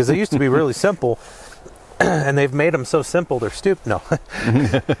be, because they used to be really simple, and they've made them so simple they're stupid. No.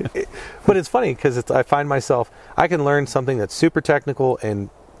 But it's funny because I find myself, I can learn something that's super technical and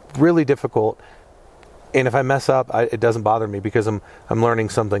really difficult, and if I mess up, it doesn't bother me because I'm learning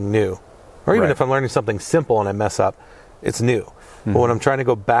something new. Or even if I'm learning something simple and I mess up, it's new. Mm-hmm. But when I'm trying to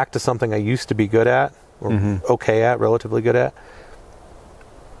go back to something I used to be good at, or okay at, relatively good at,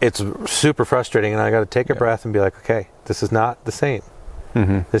 it's super frustrating, and I got to take a breath and be like, okay, this is not the same.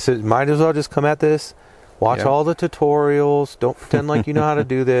 Mm-hmm. Might as well just come at this, watch all the tutorials, don't pretend like you know how to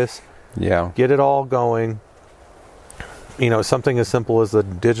do this. Yeah. Get it all going. Something as simple as the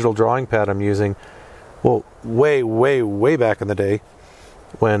digital drawing pad I'm using. Well, way, way, way back in the day,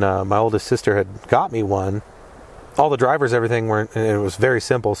 when my oldest sister had got me one, all the drivers, everything weren't, and it was very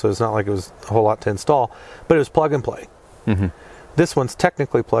simple, so it's not like it was a whole lot to install, but it was plug and play. Mm-hmm. This one's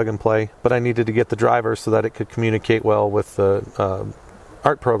technically plug and play, but I needed to get the driver so that it could communicate well with the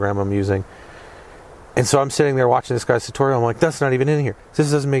art program I'm using. And so I'm sitting there watching this guy's tutorial. I'm like, that's not even in here.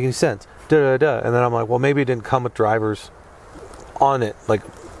 This doesn't make any sense. And then I'm like, well, maybe it didn't come with drivers on it, like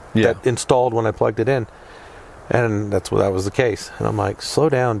that installed when I plugged it in. And that was the case. And I'm like, slow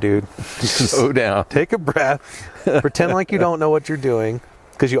down, dude. Slow down. Take a breath. Pretend like you don't know what you're doing,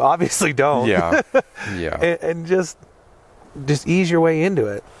 because you obviously don't. Yeah. Yeah. and just ease your way into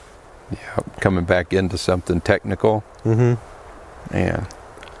it. Yeah. Coming back into something technical. Mm-hmm. Man.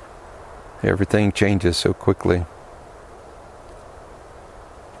 Everything changes so quickly.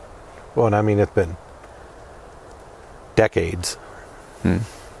 Well, and I mean, it's been decades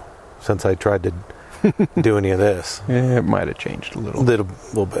since I tried to do any of this. Yeah, it might have changed a little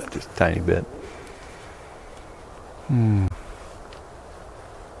bit, just a tiny bit.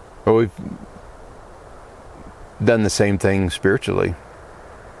 Well, we've done the same thing spiritually.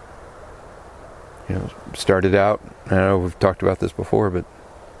 Started out, I know we've talked about this before, but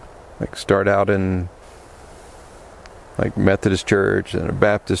start out in Methodist church and a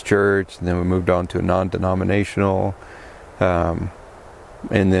Baptist church, and then we moved on to a non-denominational,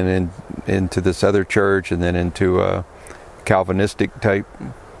 and then into this other church, and then into a Calvinistic type,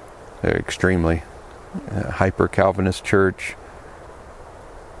 extremely hyper Calvinist church,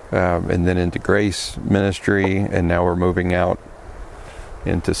 and then into grace ministry, and now we're moving out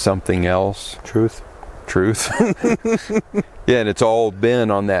into something else. Truth. Yeah, and it's all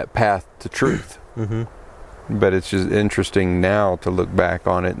been on that path to truth. Mm-hmm. But it's just interesting now to look back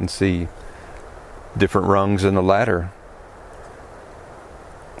on it and see different rungs in the ladder.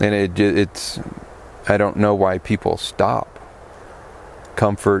 And it's I don't know why people stop.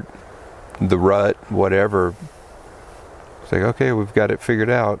 Comfort, the rut, whatever. It's like, okay, we've got it figured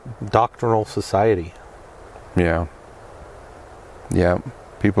out. Doctrinal society. Yeah. Yeah.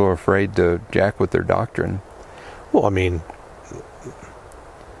 People are afraid to jack with their doctrine. Well, I mean...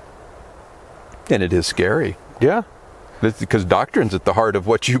 And it is scary. Yeah. Because doctrine's at the heart of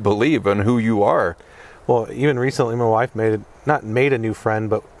what you believe and who you are. Well, even recently my wife not made a new friend,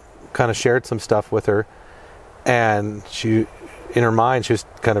 but kind of shared some stuff with her. And she, in her mind, she was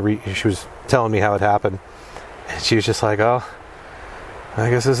kind of she was telling me how it happened. And she was just like, oh, I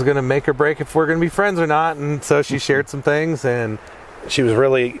guess this is going to make or break if we're going to be friends or not. And so she shared some things, and she was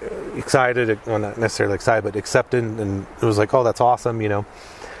really excited. Well, not necessarily excited, but accepted. And it was like, oh, that's awesome, you know.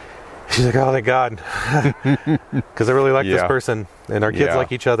 She's like, oh, thank God. Because I really like this person, and our kids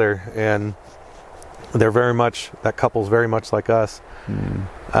like each other. And they're very much, that couple's very much like us.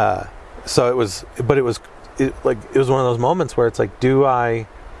 So it was one of those moments where it's like, do I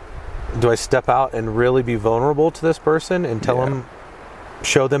step out and really be vulnerable to this person and tell them,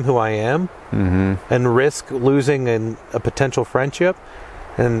 show them who I am, and risk losing a potential friendship?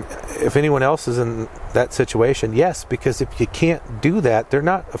 And if anyone else is in that situation, yes, because if you can't do that, they're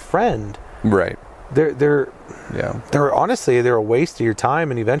not a friend. Right. They're honestly, they're a waste of your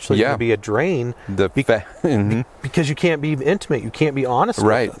time, and eventually going to be a drain. Because you can't be intimate, you can't be honest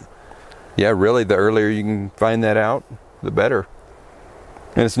with them. Yeah, really, the earlier you can find that out, the better.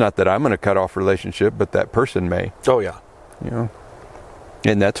 And it's not that I'm going to cut off relationship, but that person may. Oh, yeah. You know,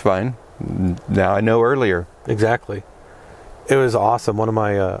 and that's fine. Now I know earlier. Exactly. It was awesome. One of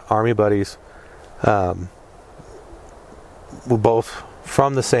my Army buddies, we're both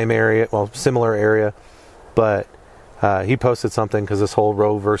from the same area, well, similar area, but he posted something because this whole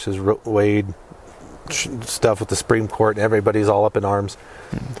Roe versus Wade stuff with the Supreme Court, and everybody's all up in arms.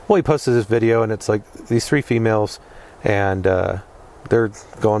 Well, he posted this video, and it's like these 3 females, and they're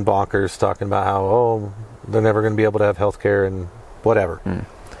going bonkers, talking about how, they're never going to be able to have health care and whatever.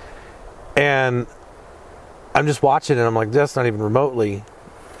 And I'm just watching it, and I'm like, that's not even remotely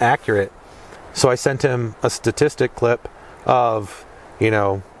accurate. So I sent him a statistic clip of,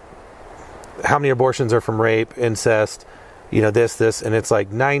 how many abortions are from rape, incest, this, and it's like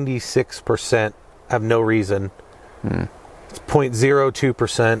 96% have no reason. It's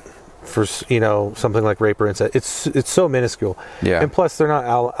 0.02% for, something like rape or incest. It's so minuscule. Yeah. And plus, they're not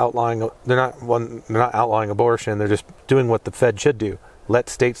outlawing abortion. They're just doing what the Fed should do. Let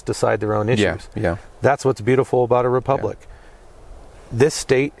states decide their own issues. Yeah. That's what's beautiful about a republic. Yeah. This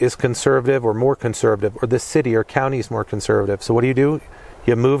state is conservative or more conservative, or this city or county is more conservative. So what do?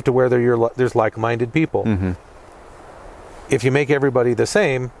 You move to where there's like-minded people. If you make everybody the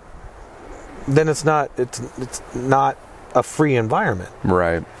same, then it's not a free environment.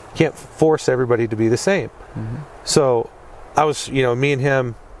 Right. You can't force everybody to be the same. So I was, me and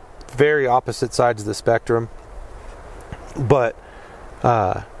him, very opposite sides of the spectrum, but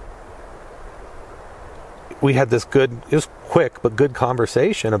we had this it was quick but good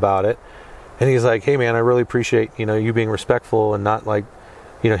conversation about it. And he's like, hey man, I really appreciate you being respectful and not like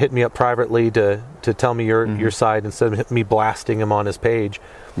hit me up privately to tell me your side instead of me blasting him on his page.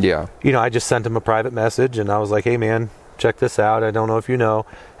 Yeah. I just sent him a private message, and I was like, hey man, check this out, I don't know if you know.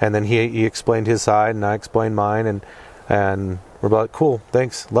 And then he explained his side, and I explained mine, and we're like, cool,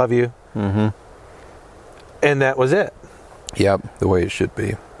 thanks, love you. And that was it. Yep, the way it should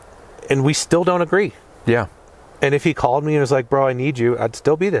be. And we still don't agree. Yeah. And if he called me and was like, bro, I need you, I'd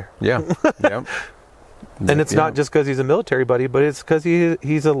still be there. Yeah. Yep. And it's not just because he's a military buddy, but it's because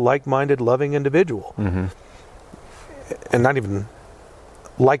he's a like-minded, loving individual. And not even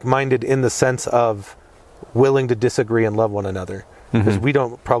like-minded in the sense of willing to disagree and love one another. Because we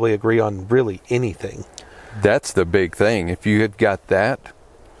don't probably agree on really anything. That's the big thing. If you had got that,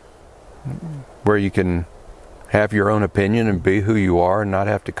 where you can have your own opinion and be who you are and not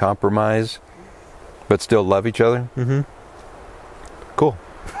have to compromise, but still love each other. Cool.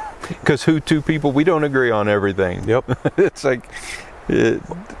 Because two people, we don't agree on everything. Yep. It's like...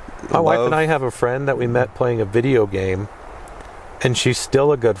 My wife and I have a friend that we met playing a video game, and she's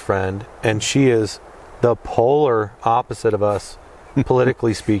still a good friend, and she is the polar opposite of us,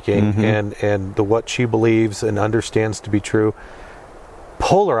 politically speaking, and what she believes and understands to be true.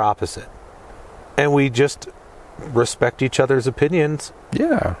 Polar opposite. And we just respect each other's opinions.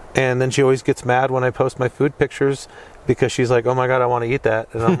 Yeah. And then she always gets mad when I post my food pictures because she's like, oh my God, I want to eat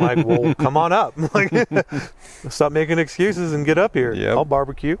that. And I'm like, well, come on up. Like, stop making excuses and get up here. Yep. I'll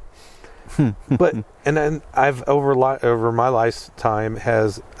barbecue. But, and then I've over my lifetime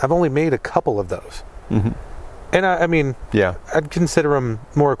I've only made a couple of those. And I mean, yeah, I'd consider them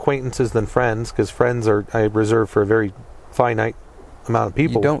more acquaintances than friends, because friends I reserve for a very finite amount of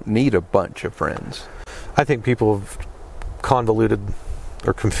people. You don't need a bunch of friends. I think people have convoluted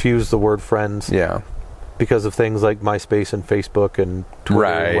or confused the word friends. Yeah. Because of things like MySpace and Facebook and Twitter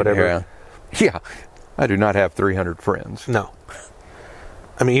and whatever. Yeah. I do not have 300 friends. No.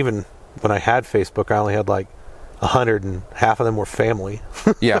 I mean, even when I had Facebook, I only had like 100, and half of them were family.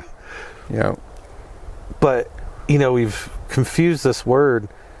 Yeah. Yeah. But, you know, we've confused this word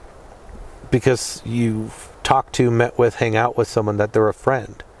because you've talked to, met with, hang out with someone that they're a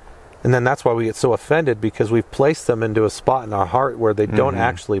friend. And then that's why we get so offended, because we've placed them into a spot in our heart where they don't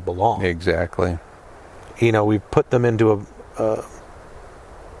actually belong. Exactly. You know, we've put them into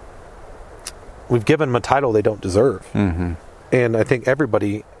we've given them a title they don't deserve. Mm-hmm. And I think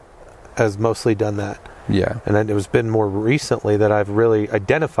everybody has mostly done that. Yeah. And then it's been more recently that I've really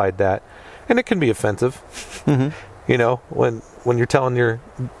identified that. And it can be offensive. Mm-hmm. You know, when you're telling your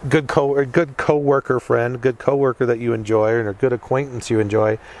good coworker friend, good coworker that you enjoy, or a good acquaintance you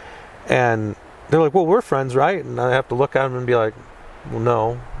enjoy, and they're like, well, we're friends, right? And I have to look at them and be like, well,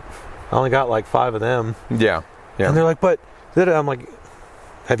 no. I only got like 5 of them. Yeah. Yeah. And they're like, but... I'm like,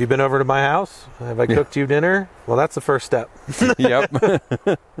 have you been over to my house? Have I cooked you dinner? Well, that's the first step. Yep.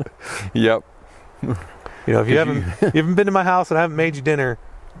 Yep. You know, if you haven't been to my house and I haven't made you dinner,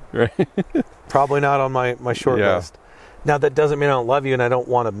 right. Probably not on my short list. Now, that doesn't mean I don't love you and I don't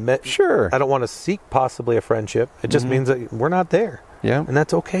want to Sure. I don't want to seek possibly a friendship. It just means that we're not there. Yeah. And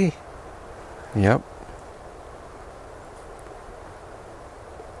that's okay. Yep.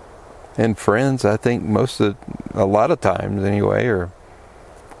 And friends, I think a lot of times anyway, are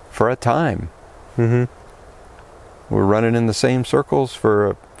for a time. Mm-hmm. We're running in the same circles for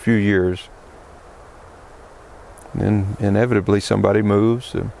a few years. And inevitably somebody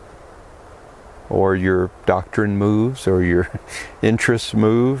moves, or your doctrine moves, or your interests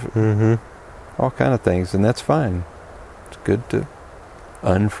move. Mm-hmm. All kind of things, and that's fine. It's good to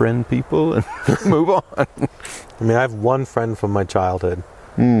unfriend people and move on. I mean, I have one friend from my childhood.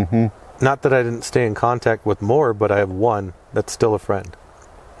 Mm-hmm. Not that I didn't stay in contact with more, but I have one that's still a friend.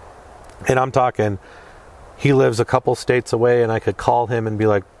 And I'm talking, he lives a couple states away, and I could call him and be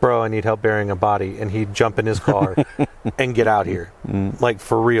like, bro, I need help burying a body. And he'd jump in his car and get out here. Like,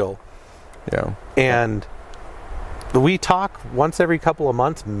 for real. Yeah. And we talk once every couple of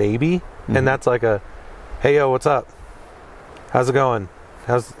months, maybe. And that's like a, hey, yo, what's up? How's it going?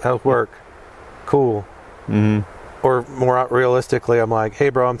 How's work? Cool. Mm-hmm. Or more realistically, I'm like, hey,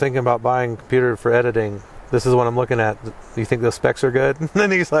 bro, I'm thinking about buying a computer for editing. This is what I'm looking at. Do you think those specs are good? And then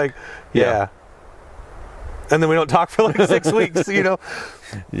he's like, yeah. And then we don't talk for like 6 weeks, you know?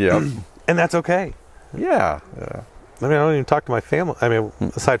 Yeah. And that's okay. Yeah. I mean, I don't even talk to my family. I mean,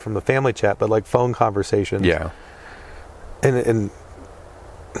 aside from the family chat, but like phone conversations. Yeah. And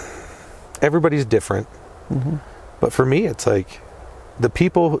everybody's different. Mm-hmm. But for me, it's like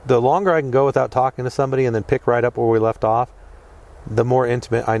the longer I can go without talking to somebody and then pick right up where we left off, the more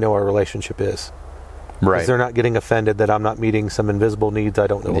intimate I know our relationship is. Right. Because they're not getting offended that I'm not meeting some invisible needs I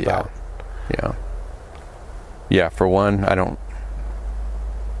don't know about. Yeah. Yeah, for one,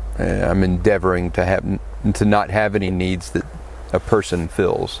 I'm endeavoring to not have any needs that a person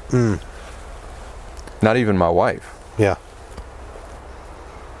fills. Not even my wife. Yeah.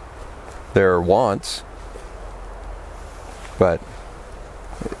 There are wants, but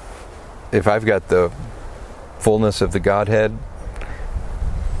if I've got the fullness of the Godhead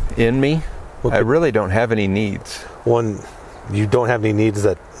in me, I really don't have any needs. One, you don't have any needs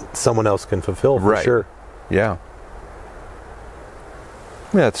that someone else can fulfill, for sure. Yeah.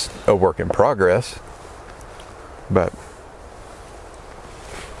 That's a work in progress, but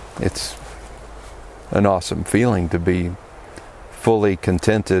it's an awesome feeling to be fully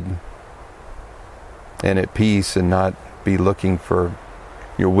contented and at peace, and not be looking for,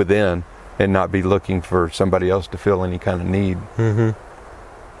 you're within, and not be looking for somebody else to fill any kind of need. Mm-hmm.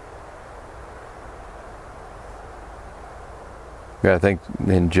 Yeah, I think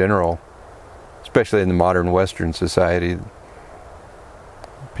in general, especially in the modern Western society,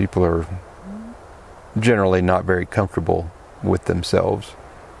 people are generally not very comfortable with themselves.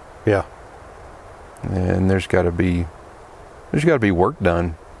 Yeah. And there's got to be work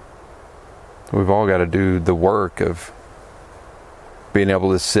done. We've all got to do the work of being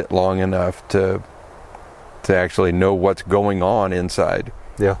able to sit long enough to actually know what's going on inside.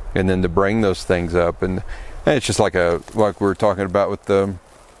 Yeah. And then to bring those things up, and it's just like we were talking about with the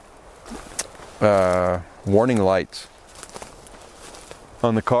warning lights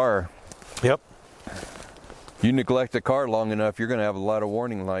on the car. Yep. You neglect the car long enough, you're going to have a lot of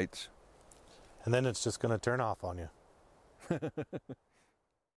warning lights. And then it's just going to turn off on you.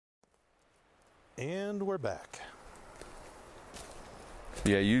 And we're back.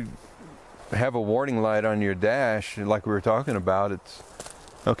 Yeah, you have a warning light on your dash, like we were talking about. It's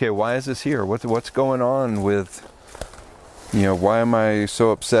okay. Why is this here? What's going on with? Why am I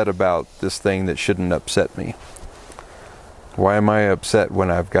so upset about this thing that shouldn't upset me? Why am I upset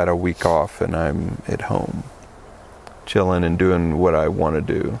when I've got a week off and I'm at home, chilling and doing what I want to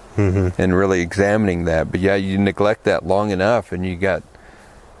do, and really examining that? But yeah, you neglect that long enough, and you got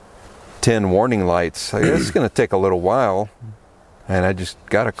 10 warning lights. It's going to take a little while. And I just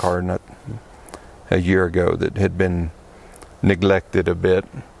got a car not a year ago that had been neglected a bit.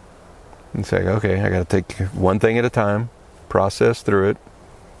 And say, okay, I got to take one thing at a time, process through it,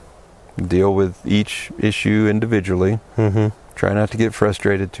 deal with each issue individually. Try not to get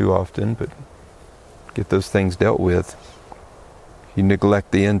frustrated too often, but get those things dealt with. You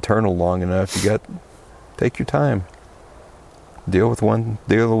neglect the internal long enough, take your time. Deal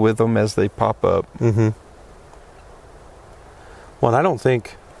with them as they pop up. Well, I don't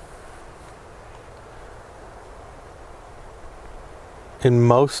think in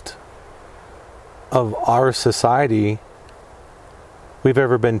most of our society we've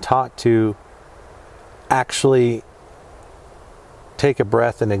ever been taught to actually take a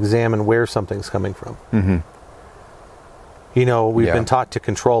breath and examine where something's coming from. We've been taught to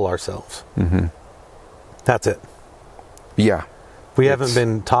control ourselves. That's it. Yeah. We haven't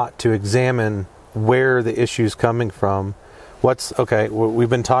been taught to examine where the issue's coming from. We've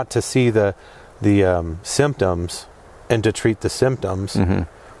been taught to see the symptoms and to treat the symptoms.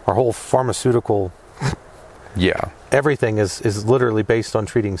 Our whole pharmaceutical, everything is literally based on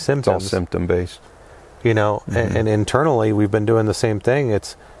treating symptoms. It's all symptom based. And internally we've been doing the same thing.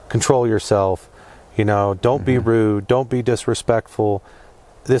 It's control yourself. Don't be rude. Don't be disrespectful.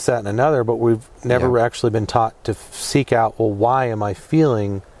 This, that, and another. But we've never actually been taught to seek out. Well, why am I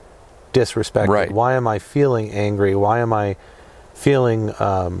feeling disrespected? Right. Why am I feeling angry? Why am I feeling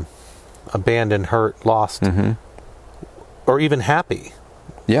abandoned, hurt, lost, or even happy?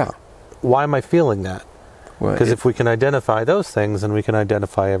 Yeah. Why am I feeling that? Because if we can identify those things, then we can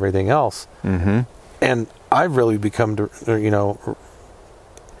identify everything else. And I've really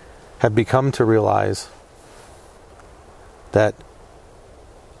have become to realize that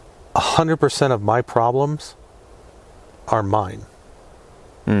 100% of my problems are mine.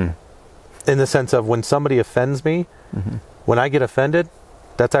 In the sense of when somebody offends me, when I get offended,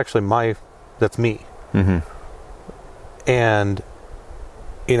 that's actually that's me. And,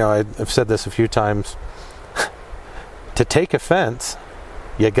 I've said this a few times, to take offense,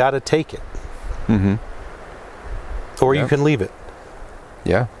 you got to take it. Or you can leave it.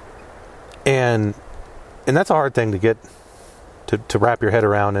 Yeah. And that's a hard thing to get to wrap your head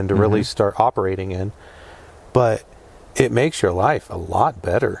around and to really start operating in. But it makes your life a lot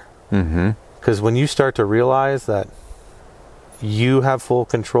better. Because when you start to realize that you have full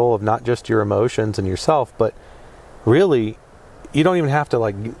control of not just your emotions and yourself, but really, you don't even have to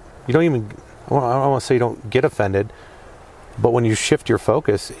I don't want to say you don't get offended, but when you shift your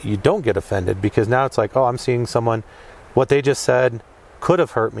focus, you don't get offended, because now it's like, oh, I'm seeing someone, what they just said could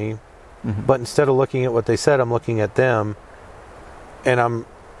have hurt me, but instead of looking at what they said, I'm looking at them, and I'm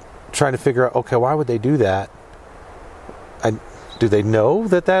trying to figure out, okay, why would they do that? Do they know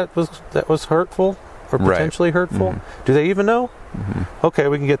that was hurtful or potentially hurtful? Do they even know? Okay,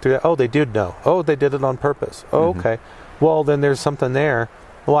 we can get through that. Oh, they did know. Oh, they did it on purpose. Oh, okay. Well, then there's something there.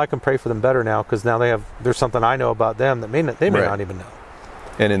 Well, I can pray for them better now, because now there's something I know about them that they may not even know.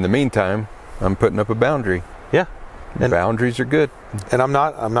 And in the meantime, I'm putting up a boundary. Yeah. And boundaries are good. And I'm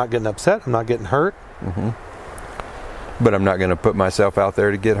not getting upset. I'm not getting hurt. But I'm not going to put myself out there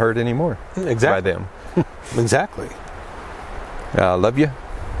to get hurt anymore. Exactly. By them. Exactly. I love you.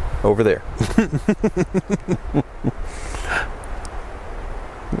 Over there.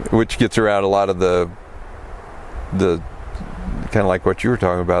 Which gets around a lot of the kind of like what you were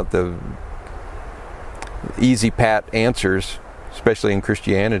talking about, the easy pat answers, especially in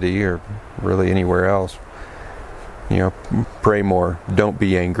Christianity or really anywhere else. Pray more. Don't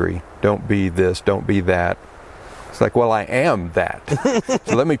be angry. Don't be this. Don't be that. It's like, well, I am that.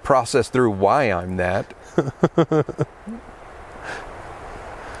 So let me process through why I'm that.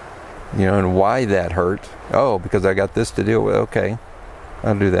 And why that hurt. Oh, because I got this to deal with. Okay,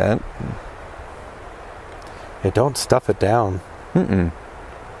 I'll do that. Yeah, don't stuff it down. Bring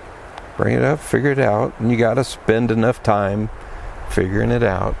it up, figure it out, and you got to spend enough time figuring it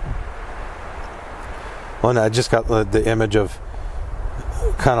out. Well, and I just got the image of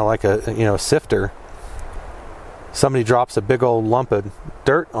kind of like a sifter. Somebody drops a big old lump of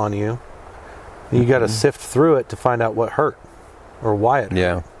dirt on you, and you got to sift through it to find out what hurt or why it hurt.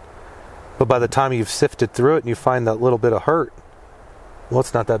 Yeah. But by the time you've sifted through it and you find that little bit of hurt, well,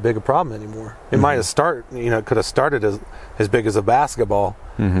 it's not that big a problem anymore. It might have it could have started as big as a basketball,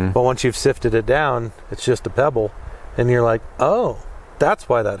 but once you've sifted it down, it's just a pebble, and you're like, oh, that's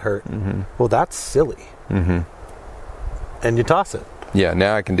why that hurt. Well, that's silly. And you toss it. Yeah,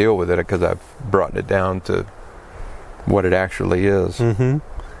 now I can deal with it because I've brought it down to what it actually is.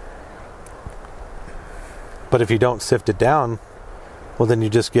 But if you don't sift it down, well, then you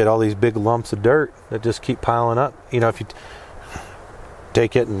just get all these big lumps of dirt that just keep piling up. If you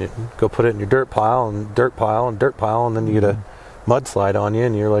take it and you go put it in your dirt pile, and then you get a mudslide on you,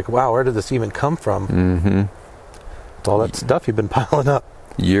 and you're like, wow, where did this even come from? It's all that stuff you've been piling up.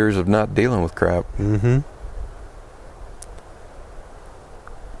 Years of not dealing with crap. You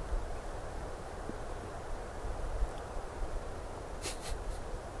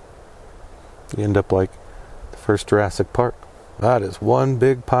end up like the first Jurassic Park. That is one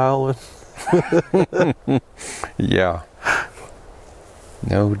big pile of... Yeah.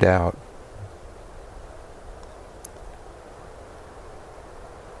 No doubt.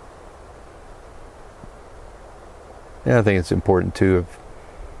 Yeah, I think it's important too.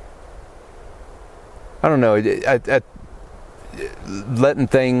 I don't know. Letting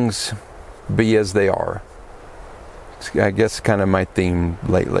things be as they are. I guess kind of my theme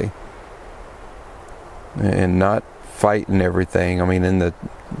lately. And not fighting everything. I mean, in the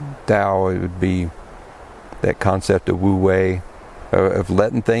Tao, it would be that concept of Wu Wei, of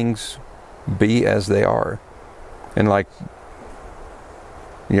letting things be as they are. And like,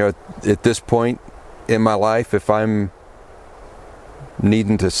 at this point in my life, if I'm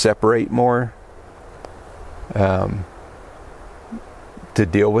needing to separate more to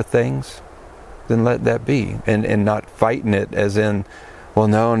deal with things, then let that be. And not fighting it as in, well,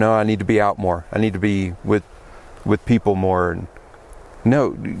 no, I need to be out more. I need to be with people more.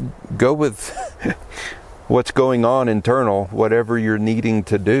 No, go with what's going on internal, whatever you're needing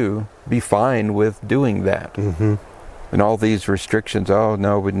to do, be fine with doing that. And all these restrictions, oh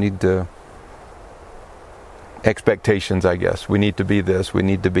no, we need to, expectations, I guess. We need to be this, we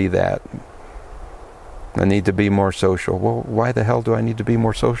need to be that. I need to be more social. Well, why the hell do I need to be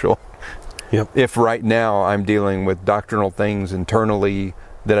more social? Yep. If right now I'm dealing with doctrinal things internally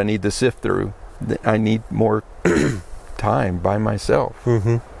that I need to sift through, I need more time by myself.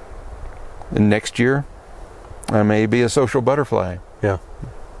 And next year, I may be a social butterfly. Yeah.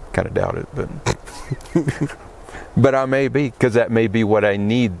 Kind of doubt it, but but I may be, because that may be what I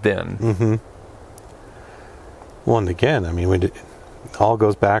need then. Well, and again, I mean, it all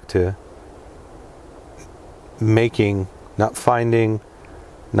goes back to making, not finding,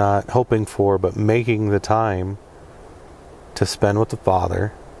 not hoping for, but making the time to spend with the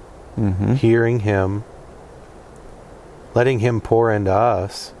Father, hearing Him, letting Him pour into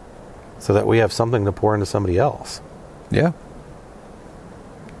us so that we have something to pour into somebody else. Yeah.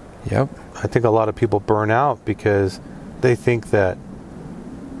 Yep. I think a lot of people burn out because they think that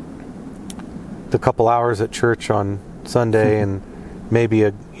the couple hours at church on Sunday and maybe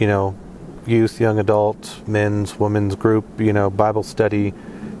a, youth, young adult, men's, women's group, Bible study,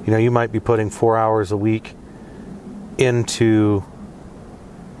 you might be putting 4 hours a week into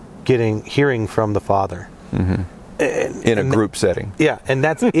hearing from the Father. In a group setting. Yeah, and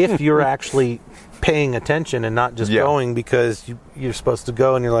that's if you're actually paying attention and not just going because you're supposed to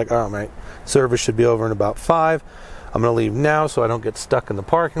go and you're like, oh, my service should be over in about 5. I'm going to leave now so I don't get stuck in the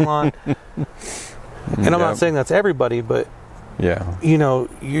parking lot. And I'm not saying that's everybody, but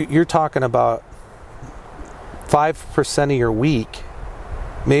you're talking about 5% of your week,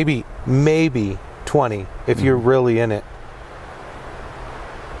 maybe 20 if you're really in it,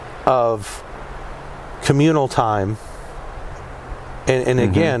 of communal time. And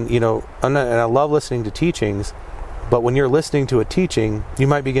again, and I love listening to teachings, but when you're listening to a teaching, you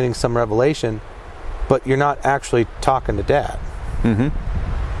might be getting some revelation, but you're not actually talking to Dad.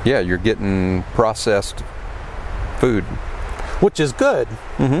 Yeah, you're getting processed food, which is good.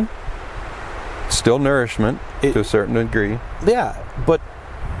 Still nourishment to a certain degree. Yeah, but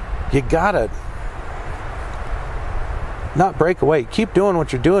you gotta not break away. Keep doing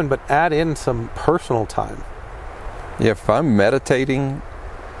what you're doing, but add in some personal time. Yeah, if I'm meditating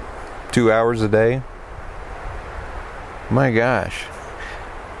 2 hours a day, my gosh,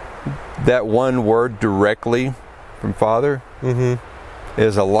 that one word directly from Father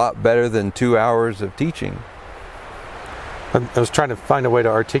is a lot better than 2 hours of teaching. I was trying to find a way to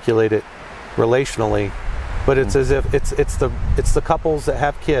articulate it relationally, but it's as if it's the couples that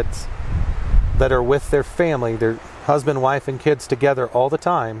have kids that are with their family, their husband, wife, and kids together all the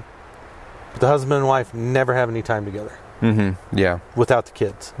time, but the husband and wife never have any time together. Yeah. Without the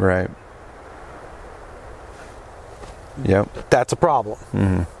kids. Right. Yep. That's a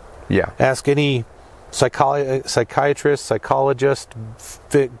problem. Yeah. Ask any psychiatrist, psychologist,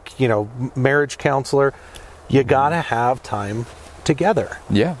 marriage counselor. You gotta have time together.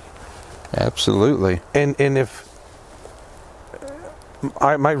 Yeah. Absolutely. And if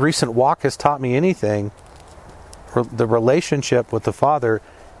my recent walk has taught me anything, the relationship with the Father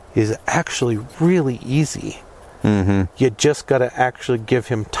is actually really easy. You just got to actually give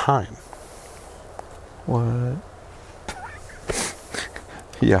him time. What?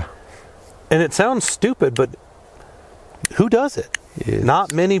 Yeah. And it sounds stupid, but who does it?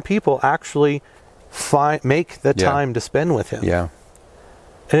 Not many people actually make the time to spend with him. Yeah.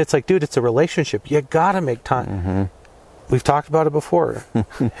 And it's like, dude, it's a relationship. You got to make time. We've talked about it before.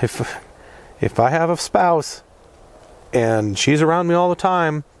 If I have a spouse and she's around me all the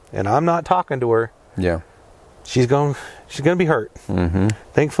time and I'm not talking to her, she's going to be hurt.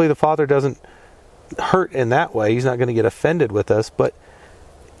 Thankfully, the Father doesn't hurt in that way. He's not going to get offended with us, but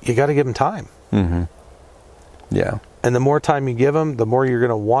you got to give him time. Yeah. And the more time you give him, the more you're going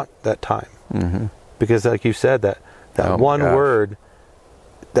to want that time. Because like you said, that one word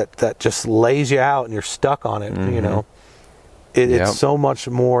that just lays you out and you're stuck on it, it's so much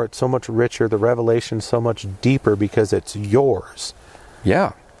more, it's so much richer. The revelation's so much deeper because it's yours.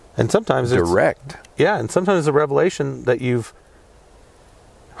 Yeah. And sometimes it's direct. Yeah, and sometimes it's a revelation that you've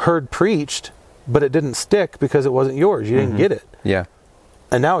heard preached, but it didn't stick because it wasn't yours. You didn't get it. Yeah.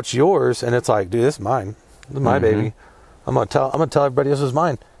 And now it's yours, and it's like, dude, this is mine. This is my baby. I'm gonna tell everybody this is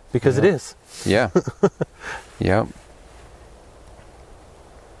mine because it is. Yeah. Yeah.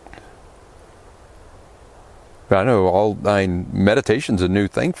 But I know meditation's a new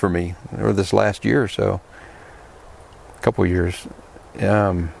thing for me over this last year or so. A couple of years.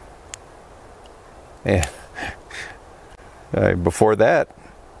 And before that,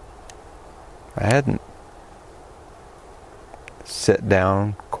 I hadn't sat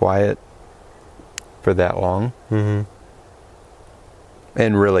down quiet for that long and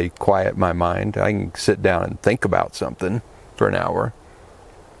really quiet my mind. I can sit down and think about something for an hour,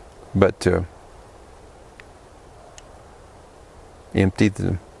 but to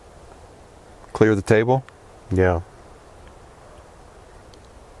clear the table. Yeah.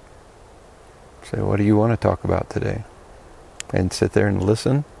 Say, what do you want to talk about today? And sit there and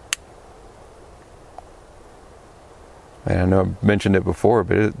listen. And I know I've mentioned it before,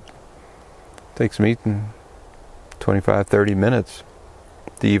 but it takes me 25, 30 minutes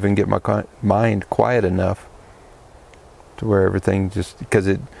to even get my mind quiet enough to where everything just, because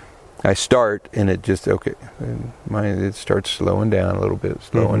I start and it just, it starts slowing down a little bit,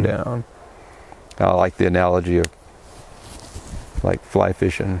 slowing down. I like the analogy of like fly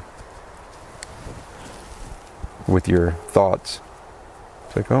fishing with your thoughts.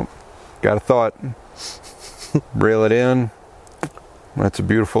 It's like, oh, got a thought. Reel it in. That's a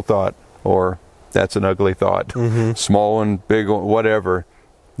beautiful thought. Or that's an ugly thought. Small one, big one, whatever.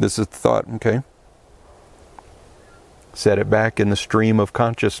 This is the thought. Okay. Set it back in the stream of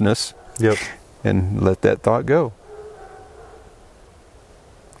consciousness. Yep. And let that thought go.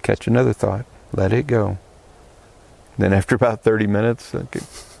 Catch another thought. Let it go. Then after about 30 minutes, I get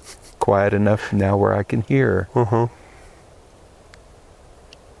quiet enough now where I can hear.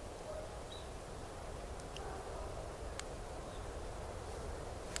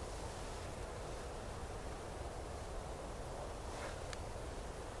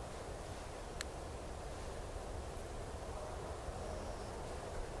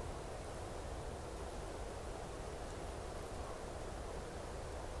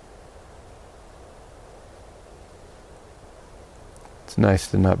 It's nice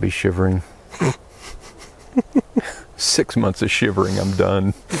to not be shivering. 6 months of shivering, I'm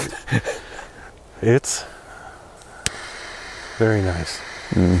done. It's very nice.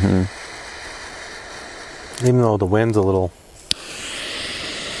 Even though the wind's a little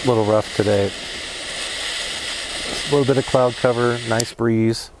rough today. A little bit of cloud cover, nice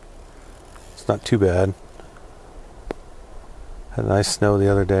breeze. It's not too bad. Had nice snow the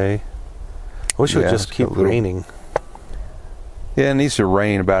other day. I wish it would just keep raining. Yeah, it needs to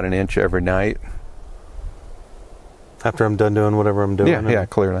rain about an inch every night. After I'm done doing whatever I'm doing. Yeah,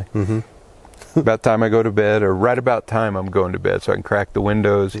 clearly. About time I go to bed, or right about time I'm going to bed, so I can crack the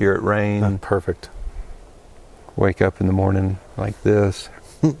windows, hear it rain. Perfect. Wake up in the morning like this.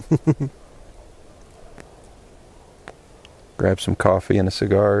 Grab some coffee and a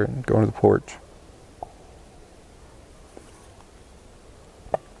cigar and go to the porch.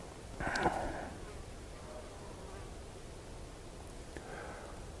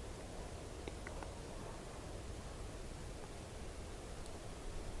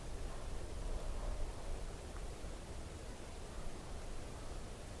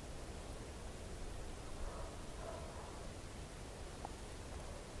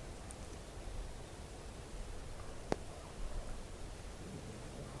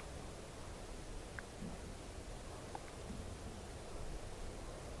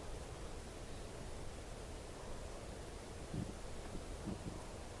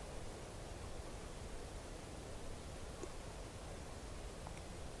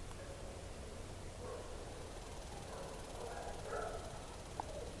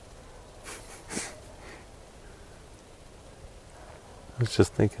 was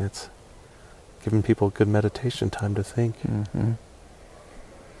just thinking it's giving people good meditation time to think. Mm-hmm.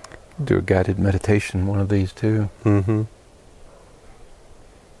 Do a guided meditation one of these too. Mm-hmm.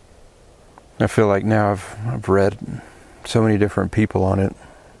 I feel like now I've read so many different people on it,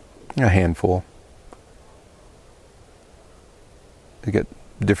 a handful. They get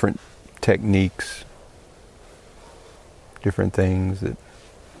different techniques, different things that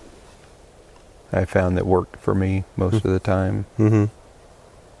I found that worked for me most of the time. Mm-hmm.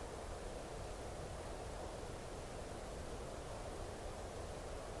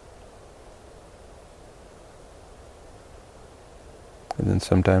 And then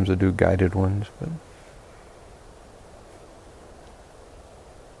sometimes I do guided ones, but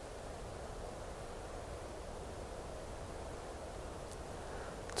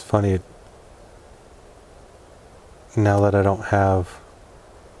it's funny, now that I don't have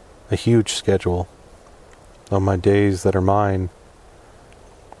a huge schedule on my days that are mine,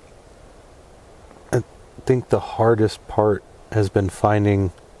 I think the hardest part has been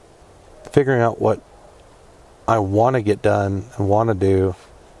figuring out what I want to get done and want to do,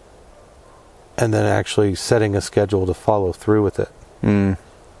 and then actually setting a schedule to follow through with it.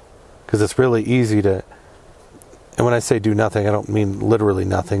 Because it's really easy to, and when I say do nothing, I don't mean literally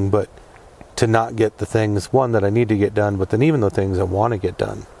nothing, but to not get the things, one, that I need to get done, but then even the things I want to get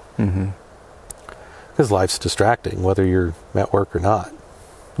done. Because life's distracting, whether you're at work or not.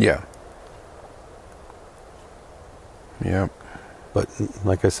 yeah. Yeah. But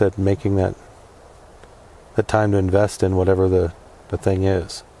like I said, making that time to invest in whatever the thing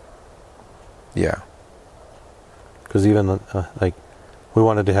is. Yeah. Because even like we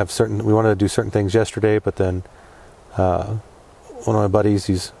wanted to do certain things yesterday, but then one of my buddies,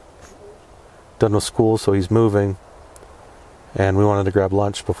 he's done with school, so he's moving, and we wanted to grab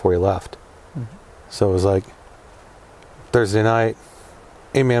lunch before he left. So it was like Thursday night,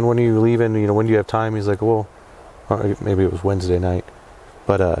 hey man, when are you leaving? When do you have time? He's like, well, or maybe it was Wednesday night,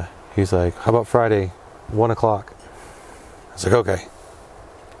 but he's like, how about Friday, 1 o'clock? I was like, okay.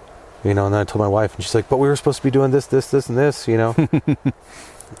 And then I told my wife, and she's like, but we were supposed to be doing this, and this,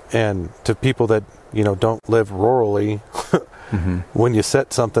 And to people that, don't live rurally, when you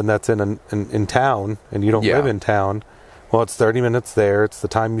set something that's in town, and you don't live in town, well, it's 30 minutes there, it's the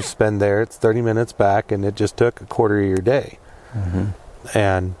time you spend there, it's 30 minutes back, and it just took a quarter of your day.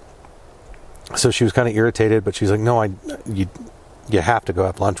 And so she was kind of irritated, but she's like, no, you have to go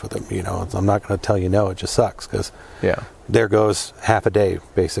have lunch with him, I'm not going to tell you no, it just sucks, because there goes half a day,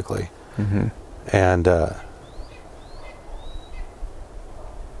 basically. And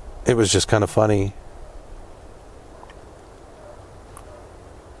it was just kind of funny,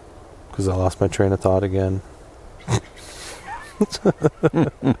 because I lost my train of thought again.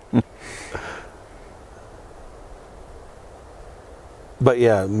 But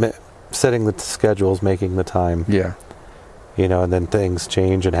yeah, setting the schedules, making the time. Yeah. And then things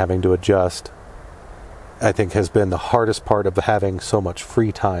change and having to adjust, I think has been the hardest part of having so much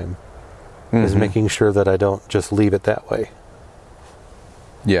free time, is making sure that I don't just leave it that way.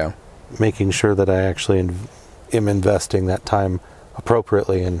 Yeah. Making sure that I actually am investing that time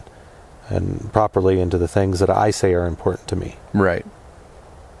appropriately and properly into the things that I say are important to me. Right.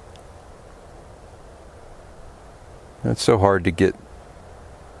 It's so hard to get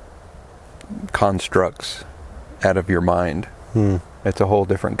constructs out of your mind. It's a whole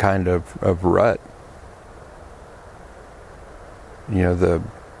different kind of rut. The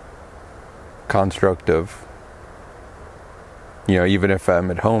construct of, even if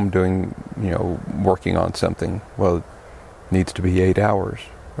I'm at home doing, working on something, well, it needs to be 8 hours,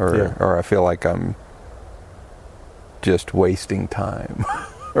 or I feel like I'm just wasting time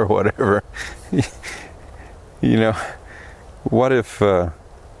or whatever. What if I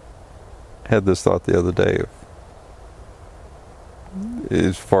had this thought the other day,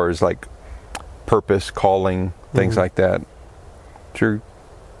 as far as like purpose, calling, things like that, which are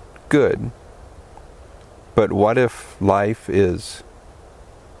good, but what if life is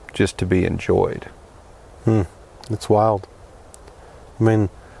just to be enjoyed? It's wild. I mean,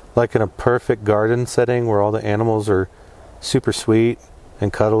 like in a perfect garden setting where all the animals are super sweet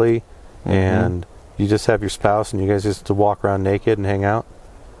and cuddly, and you just have your spouse and you guys just to walk around naked and hang out.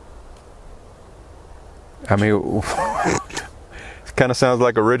 I mean, it kind of sounds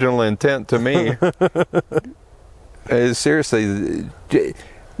like original intent to me. Seriously,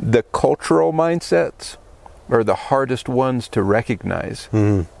 the cultural mindsets are the hardest ones to recognize.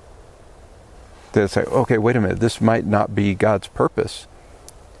 That's like, okay, wait a minute, this might not be God's purpose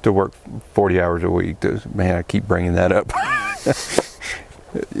to work 40 hours a week. Man, I keep bringing that up.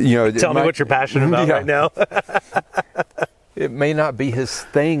 Tell me what you're passionate about right now. It may not be his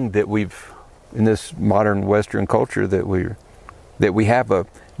thing that we've, in this modern Western culture, that we have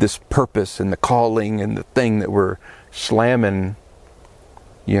this purpose and the calling and the thing that we're slamming.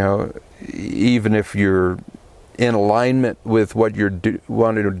 You know, even if you're in alignment with what you're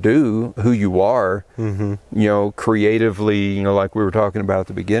wanting to do, who you are, you know, creatively, you know, like we were talking about at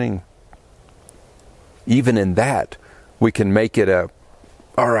the beginning. Even in that, we can make it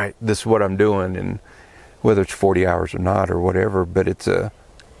all right, this is what I'm doing, and whether it's 40 hours or not or whatever, but it's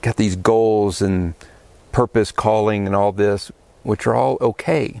got these goals and purpose, calling, and all this, which are all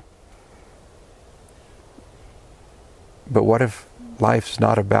okay. But what if life's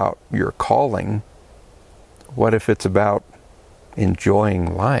not about your calling? What if it's about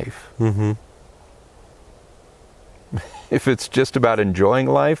enjoying life? If it's just about enjoying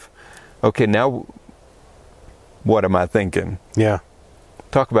life, okay, now what am I thinking? Yeah.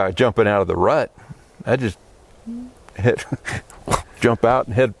 Talk about jumping out of the rut. I just jump out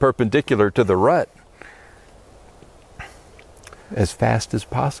and head perpendicular to the rut as fast as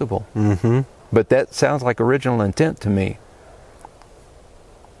possible. But that sounds like original intent to me.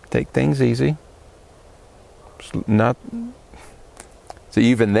 Take things easy. So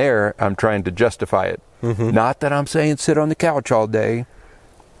even there, I'm trying to justify it. Not that I'm saying sit on the couch all day.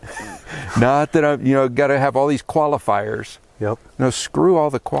 Not that I'm, got to have all these qualifiers. Yep. No, screw all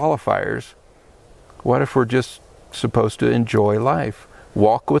the qualifiers. What if we're just supposed to enjoy life?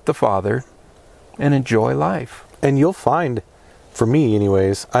 Walk with the Father and enjoy life. And you'll find, for me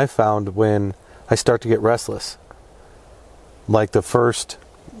anyways, I found when I start to get restless, like the first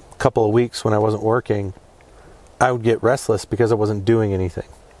couple of weeks when I wasn't working, I would get restless because I wasn't doing anything.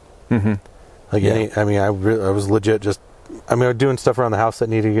 I was legit just, I was doing stuff around the house that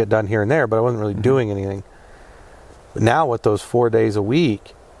needed to get done here and there, but I wasn't really doing anything. But now with those 4 days a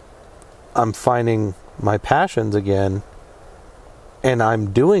week, I'm finding my passions again, and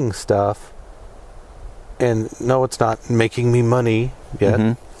I'm doing stuff, and no, it's not making me money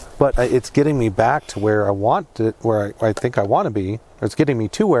yet, but it's getting me back to where I want to, where I think I want to be, or it's getting me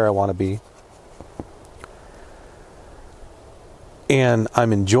to where I want to be, and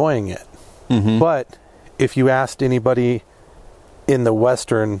I'm enjoying it. But if you asked anybody in the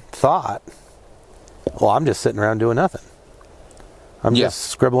Western thought, well, I'm just sitting around doing nothing. I'm just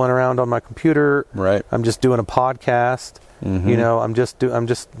scribbling around on my computer. Right. I'm just doing a podcast. I'm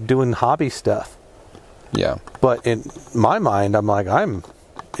just doing hobby stuff. Yeah. But in my mind, I'm like, I'm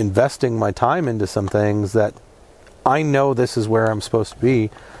investing my time into some things that I know this is where I'm supposed to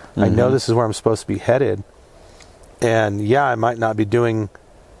be. I know this is where I'm supposed to be headed. And yeah, I might not be doing,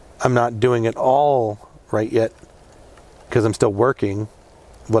 I'm not doing it all right yet because I'm still working,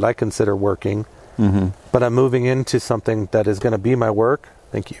 what I consider working. But I'm moving into something that is going to be my work.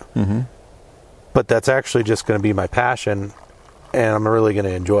 Thank you. But that's actually just going to be my passion, and I'm really going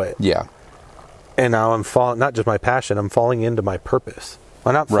to enjoy it. Yeah. And now I'm falling, not just my passion, I'm falling into my purpose.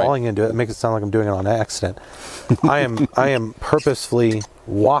 I'm not falling into it. It makes it sound like I'm doing it on accident. I am purposefully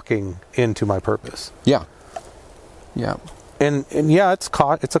walking into my purpose. Yeah. Yeah. And yeah, it's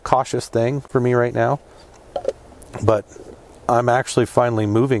a cautious thing for me right now, but I'm actually finally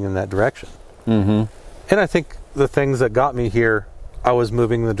moving in that direction. And I think the things that got me here, I was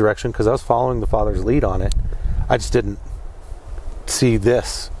moving in the direction because I was following the Father's lead on it. I just didn't see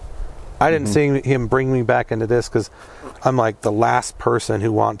this. I didn't see him bring me back into this because I'm like the last person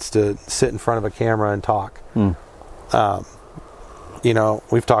who wants to sit in front of a camera and talk.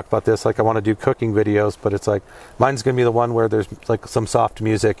 We've talked about this. Like, I want to do cooking videos, but it's like mine's going to be the one where there's like some soft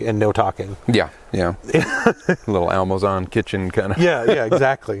music and no talking. Yeah. A little Amazon kitchen kind of. Yeah,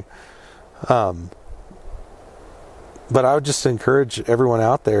 exactly. But I would just encourage everyone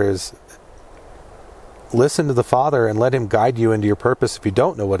out there is listen to the Father and let him guide you into your purpose if you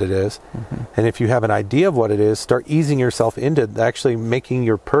don't know what it is. And if you have an idea of what it is, start easing yourself into actually making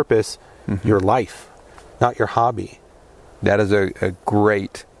your purpose your life, not your hobby. That is a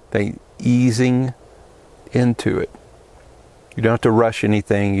great thing, easing into it. You don't have to rush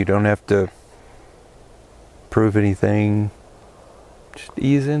anything. You don't have to prove anything. Just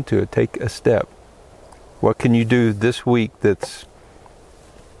ease into it. Take a step. What can you do this week that's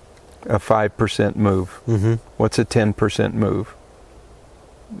a 5% move? What's a 10% move?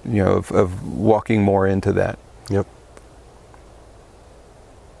 Of walking more into that. Yep.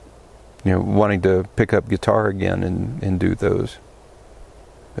 Wanting to pick up guitar again and do those.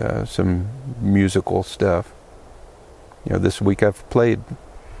 Some musical stuff. This week I've played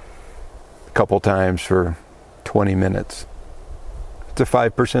a couple times for 20 minutes. It's a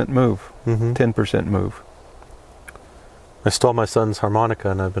 5% move, 10% move. I stole my son's harmonica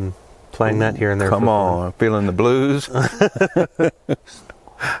and I've been playing that here and there. Come on, feeling the blues.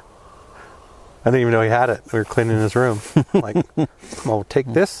 I didn't even know he had it. We were cleaning his room. Like, well, take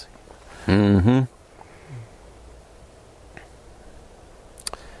this. Mm-hmm.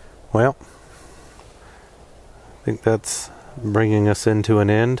 Well, I think that's bringing us into an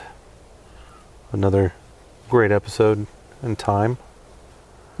end. Another great episode in time.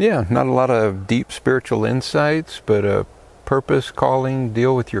 Yeah, not a lot of deep spiritual insights, but a purpose, calling,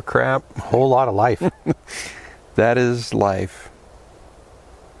 deal with your crap. A whole lot of life. That is life.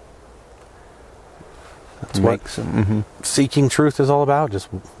 That's what seeking truth is all about. Just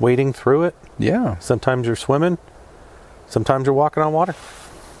wading through it. Yeah. Sometimes you're swimming. Sometimes you're walking on water.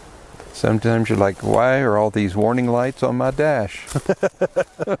 Sometimes you're like, why are all these warning lights on my dash?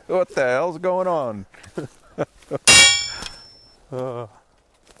 What the hell's going on?